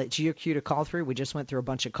call, it's your cue to call through. We just went through a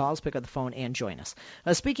bunch of calls. Pick up the phone and join us.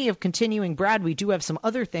 Speaking of continuing, Brad, we do have some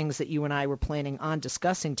other things that you and I were planning on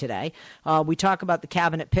discussing today. We talk about the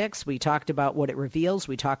cabinet picks. We talked about what it reveals.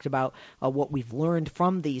 We talked about what we've learned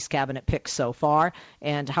from these cabinet picks so far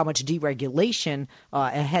and how much deregulation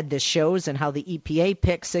ahead this shows, and how the EPA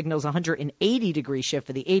pick signals 180-degree shift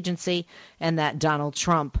for the agency, and that Donald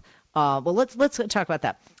Trump let's talk about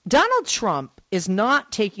that. Donald Trump is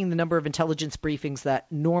not taking the number of intelligence briefings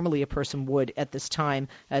that normally a person would at this time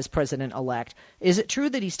as president-elect. Is it true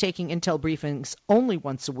that he's taking intel briefings only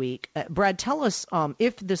once a week? Brad, tell us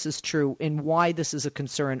if this is true and why this is a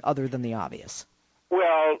concern other than the obvious.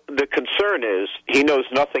 Well, the concern is he knows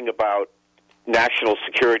nothing about national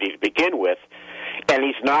security to begin with, and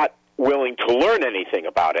he's not willing to learn anything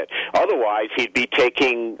about it. Otherwise, he'd be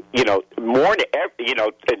taking,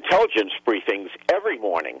 intelligence briefings every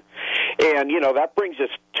morning. And, that brings us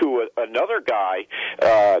to another guy,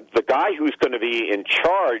 the guy who's going to be in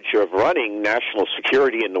charge of running national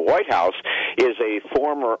security in the White House is a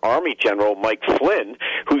former Army General, Mike Flynn,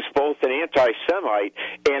 who's both an anti-Semite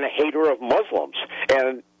and a hater of Muslims.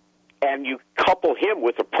 And you couple him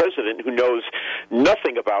with a president who knows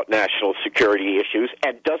nothing about national security issues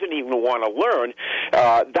and doesn't even want to learn,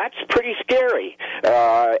 that's pretty scary.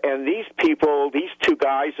 And these two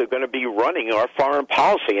guys are going to be running our foreign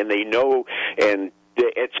policy, and they know, and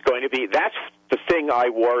it's going to be, that's the thing I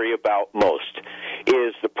worry about most,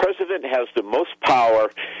 is the president has the most power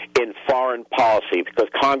in foreign policy because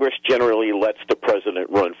Congress generally lets the president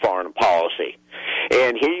run foreign policy.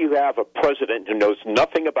 And here you have a president who knows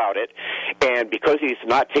nothing about it, and because he's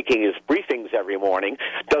not taking his briefings every morning,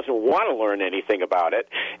 doesn't want to learn anything about it,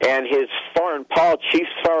 and his chief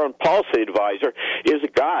foreign policy advisor is a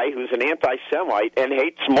guy who's an anti-Semite and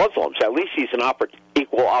hates Muslims. At least he's an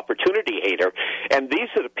equal opportunity hater, and these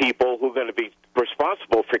are the people who are going to be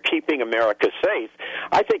responsible for keeping America safe.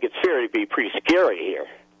 I think it's fair to be pretty scary here.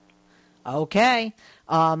 Okay.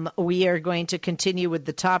 We are going to continue with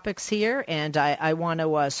the topics here, and I want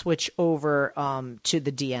to switch over to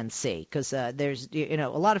the DNC because there's, a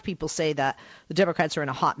lot of people say that the Democrats are in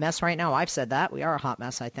a hot mess right now. I've said that. We are a hot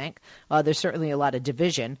mess, I think. There's certainly a lot of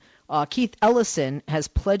division. Keith Ellison has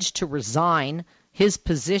pledged to resign his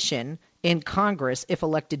position in Congress if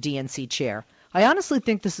elected DNC chair. I honestly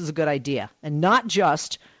think this is a good idea, and not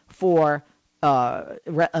just for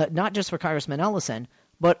Congressman Ellison,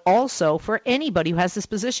 but also for anybody who has this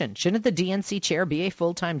position. Shouldn't the DNC chair be a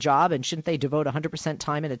full-time job, and shouldn't they devote 100%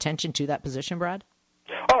 time and attention to that position, Brad?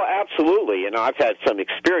 Oh, absolutely, and I've had some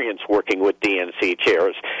experience working with DNC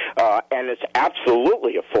chairs, and it's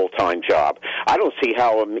absolutely a full-time job. I don't see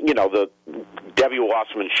how, the Debbie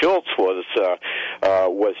Wasserman Schultz was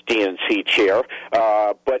DNC chair,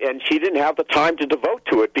 and she didn't have the time to devote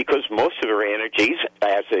to it because most of her energies,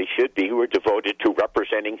 as they should be, were devoted to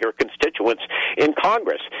representing her constituents in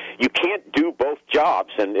Congress. You can't do both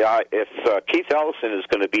jobs, and if Keith Ellison is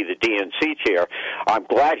going to be the DNC chair, I'm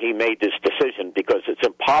glad he made this decision because it's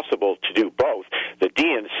impossible to do both. The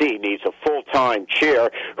DNC needs a full-time chair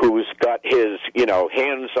who's got his,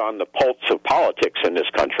 hands on the pulse of politics in this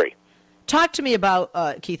country. Talk to me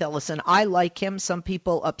about Keith Ellison. I like him. Some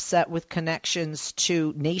people upset with connections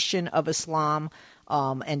to Nation of Islam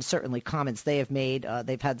and certainly comments they have made.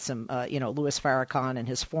 They've had some, Louis Farrakhan and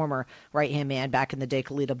his former right-hand man back in the day,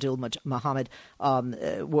 Khalid Abdul Muhammad,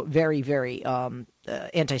 very, very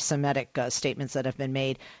anti-Semitic statements that have been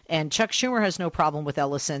made. And Chuck Schumer has no problem with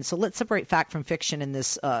Ellison. So let's separate fact from fiction in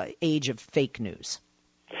this age of fake news.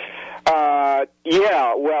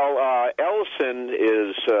 Ellison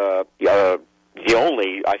is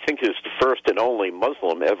is the first and only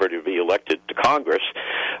Muslim ever to be elected to Congress.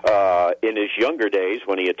 In his younger days,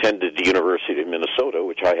 when he attended the University of Minnesota,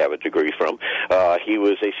 which I have a degree from, he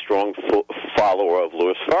was a strong follower of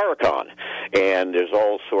Louis Farrakhan. And there's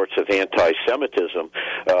all sorts of anti-Semitism,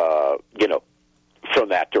 from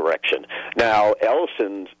that direction. Now,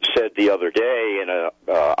 Ellison said the other day in a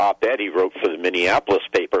op-ed he wrote for the Minneapolis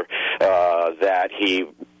paper that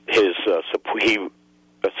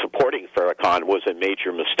supporting Farrakhan was a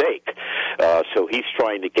major mistake. So he's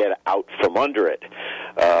trying to get out from under it.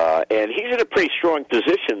 And he's in a pretty strong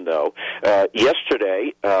position, though.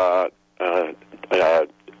 Yesterday, the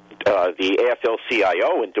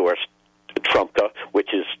AFL-CIO endorsed Trumpka,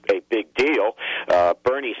 which is a big deal.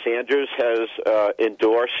 Bernie Sanders has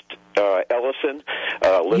endorsed Ellison.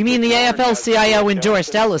 You mean the AFL-CIO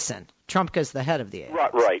endorsed Ellison? Trump is the head of the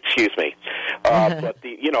AOC. Right. Excuse me. But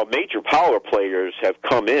the major power players have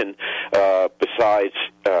come in besides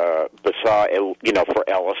for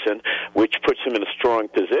Ellison, which puts him in a strong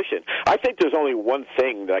position. I think there's only one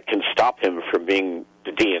thing that can stop him from being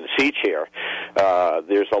the DNC chair.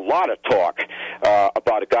 There's a lot of talk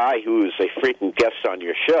about a guy who's a frequent guest on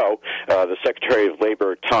your show, the Secretary of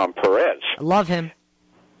Labor, Tom Perez. I love him.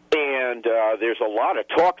 And there's a lot of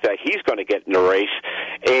talk that he's going to get in the race.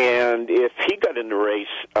 And if he got in the race,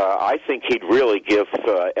 I think he'd really give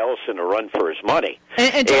Ellison a run for his money.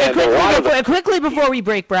 And quickly before we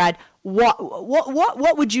break, Brad,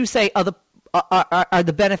 what would you say are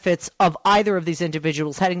the benefits of either of these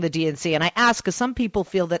individuals heading the DNC? And I ask because some people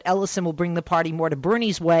feel that Ellison will bring the party more to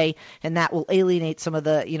Bernie's way, and that will alienate some of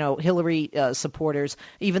the Hillary supporters.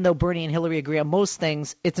 Even though Bernie and Hillary agree on most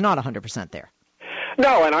things, it's not 100% there.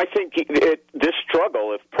 No, and I think this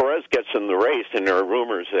struggle, if Perez gets in the race, and there are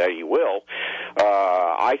rumors that he will,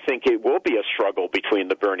 I think it will be a struggle between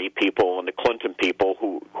the Bernie people and the Clinton people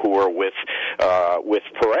who are with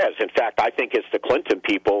Perez. In fact, I think it's the Clinton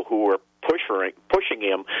people who are pushing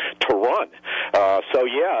him to run.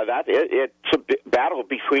 It's a battle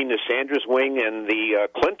between the Sanders wing and the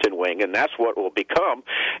Clinton wing, and that's what it will become.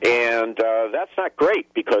 And that's not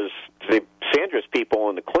great because the Sanders people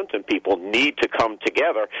and the Clinton people need to come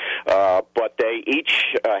together, but they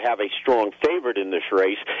each have a strong favorite in this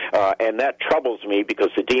race, and that troubles me because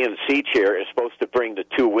the DNC chair is supposed to bring the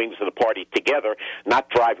two wings of the party together, not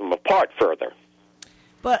drive them apart further.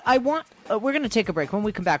 But we're going to take a break. When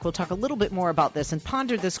we come back, we'll talk a little bit more about this and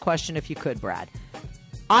ponder this question if you could, Brad.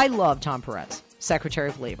 I love Tom Perez, Secretary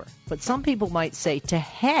of Labor, but some people might say to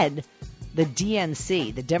head the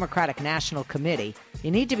DNC, the Democratic National Committee,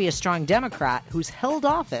 you need to be a strong Democrat who's held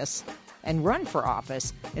office and run for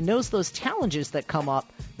office and knows those challenges that come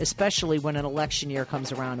up, especially when an election year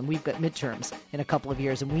comes around and we've got midterms in a couple of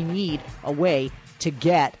years and we need a way to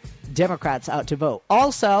get Democrats out to vote.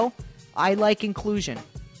 Also, I like inclusion.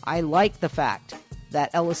 I like the fact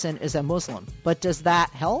that Ellison is a Muslim. But does that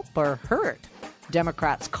help or hurt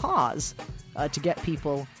Democrats' cause to get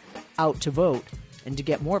people out to vote and to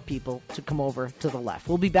get more people to come over to the left?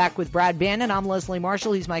 We'll be back with Brad Bannon. I'm Leslie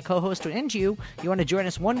Marshall. He's my co-host. And you want to join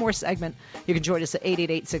us one more segment, you can join us at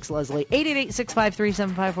 888-6-LESLIE,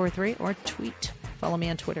 888-653-7543, or tweet. Follow me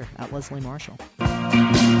on Twitter at Leslie Marshall.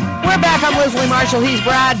 We're back. I'm Leslie Marshall. He's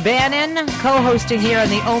Brad Bannon, co-hosting here on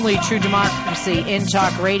the only true democracy in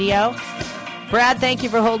talk radio. Brad, thank you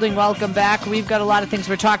for holding. Welcome back. We've got a lot of things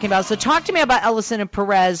we're talking about. So talk to me about Ellison and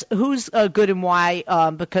Perez. Who's good and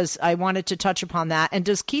why? Because I wanted to touch upon that. And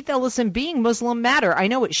does Keith Ellison being Muslim matter? I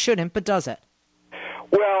know it shouldn't, but does it?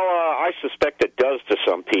 Well, I suspect it does to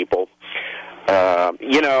some people.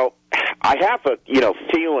 I have a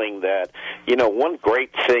feeling that one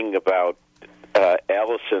great thing about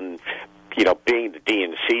Ellison, being the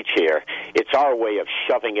DNC chair, it's our way of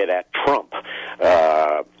shoving it at Trump.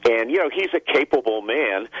 And he's a capable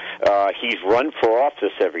man. He's run for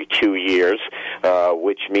office every 2 years,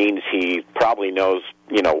 which means he probably knows,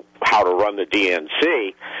 how to run the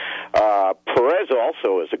DNC. Perez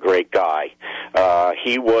also is a great guy.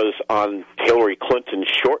 He was on Hillary Clinton's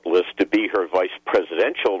short list to be her vice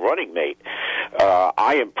presidential running mate.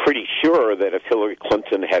 I am pretty sure that if Hillary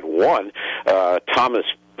Clinton had won, Thomas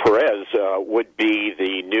Perez would be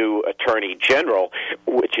the new Attorney General,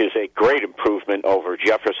 which is a great improvement over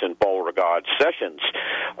Jefferson Beauregard Sessions.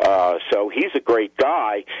 So he's a great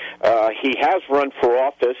guy. He has run for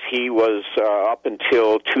office. He was, up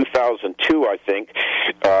until 2002, I think,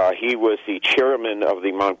 he was the chairman of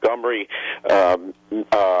the Montgomery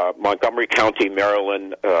County,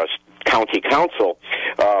 Maryland County Council,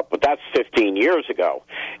 but that's 15 years ago.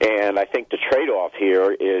 And I think the trade-off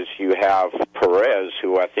here is you have Perez,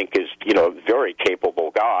 who I think is, a very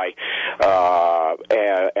capable guy,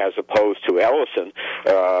 as opposed to Ellison,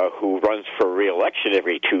 who runs for re-election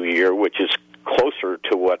every 2 years, which is closer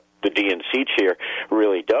to what the DNC chair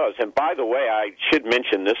really does. And by the way, I should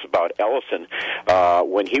mention this about Ellison.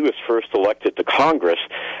 When he was first elected to Congress,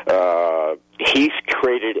 he's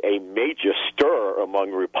created a major stir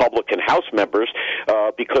among Republican House members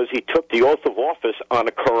because he took the oath of office on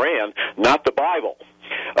a Koran, not the Bible.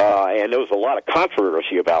 And there was a lot of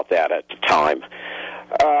controversy about that at the time.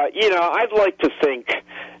 I'd like to think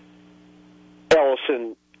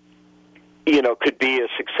Ellison could be a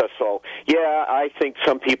successful. Yeah, I think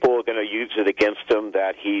some people are going to use it against him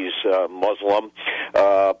that he's Muslim,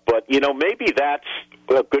 but maybe that's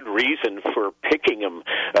a good reason for picking him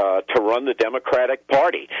to run the Democratic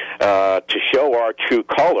Party, to show our true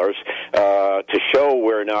colors, to show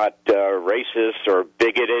we're not racist or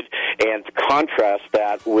bigoted, and to contrast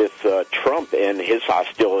that with Trump and his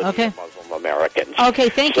hostility to Muslim Americans. Okay,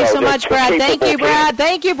 thank you so much, Brad. Thank you, Brad.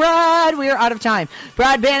 Thank you, Brad. We are out of time.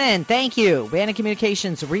 Brad Bannon, thank you. Bannon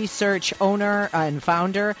Communications research owner and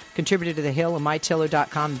founder, contributor to The Hill and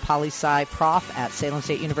MyTiller.com, and poli-sci prof at Salem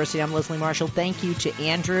State University. I'm Leslie Marshall. Thank you to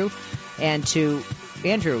Andrew and to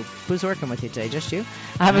Andrew, who's working with you today? Just you?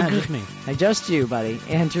 Just me. Just you, buddy.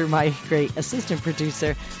 Andrew, my great assistant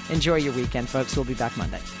producer. Enjoy your weekend, folks. We'll be back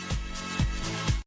Monday.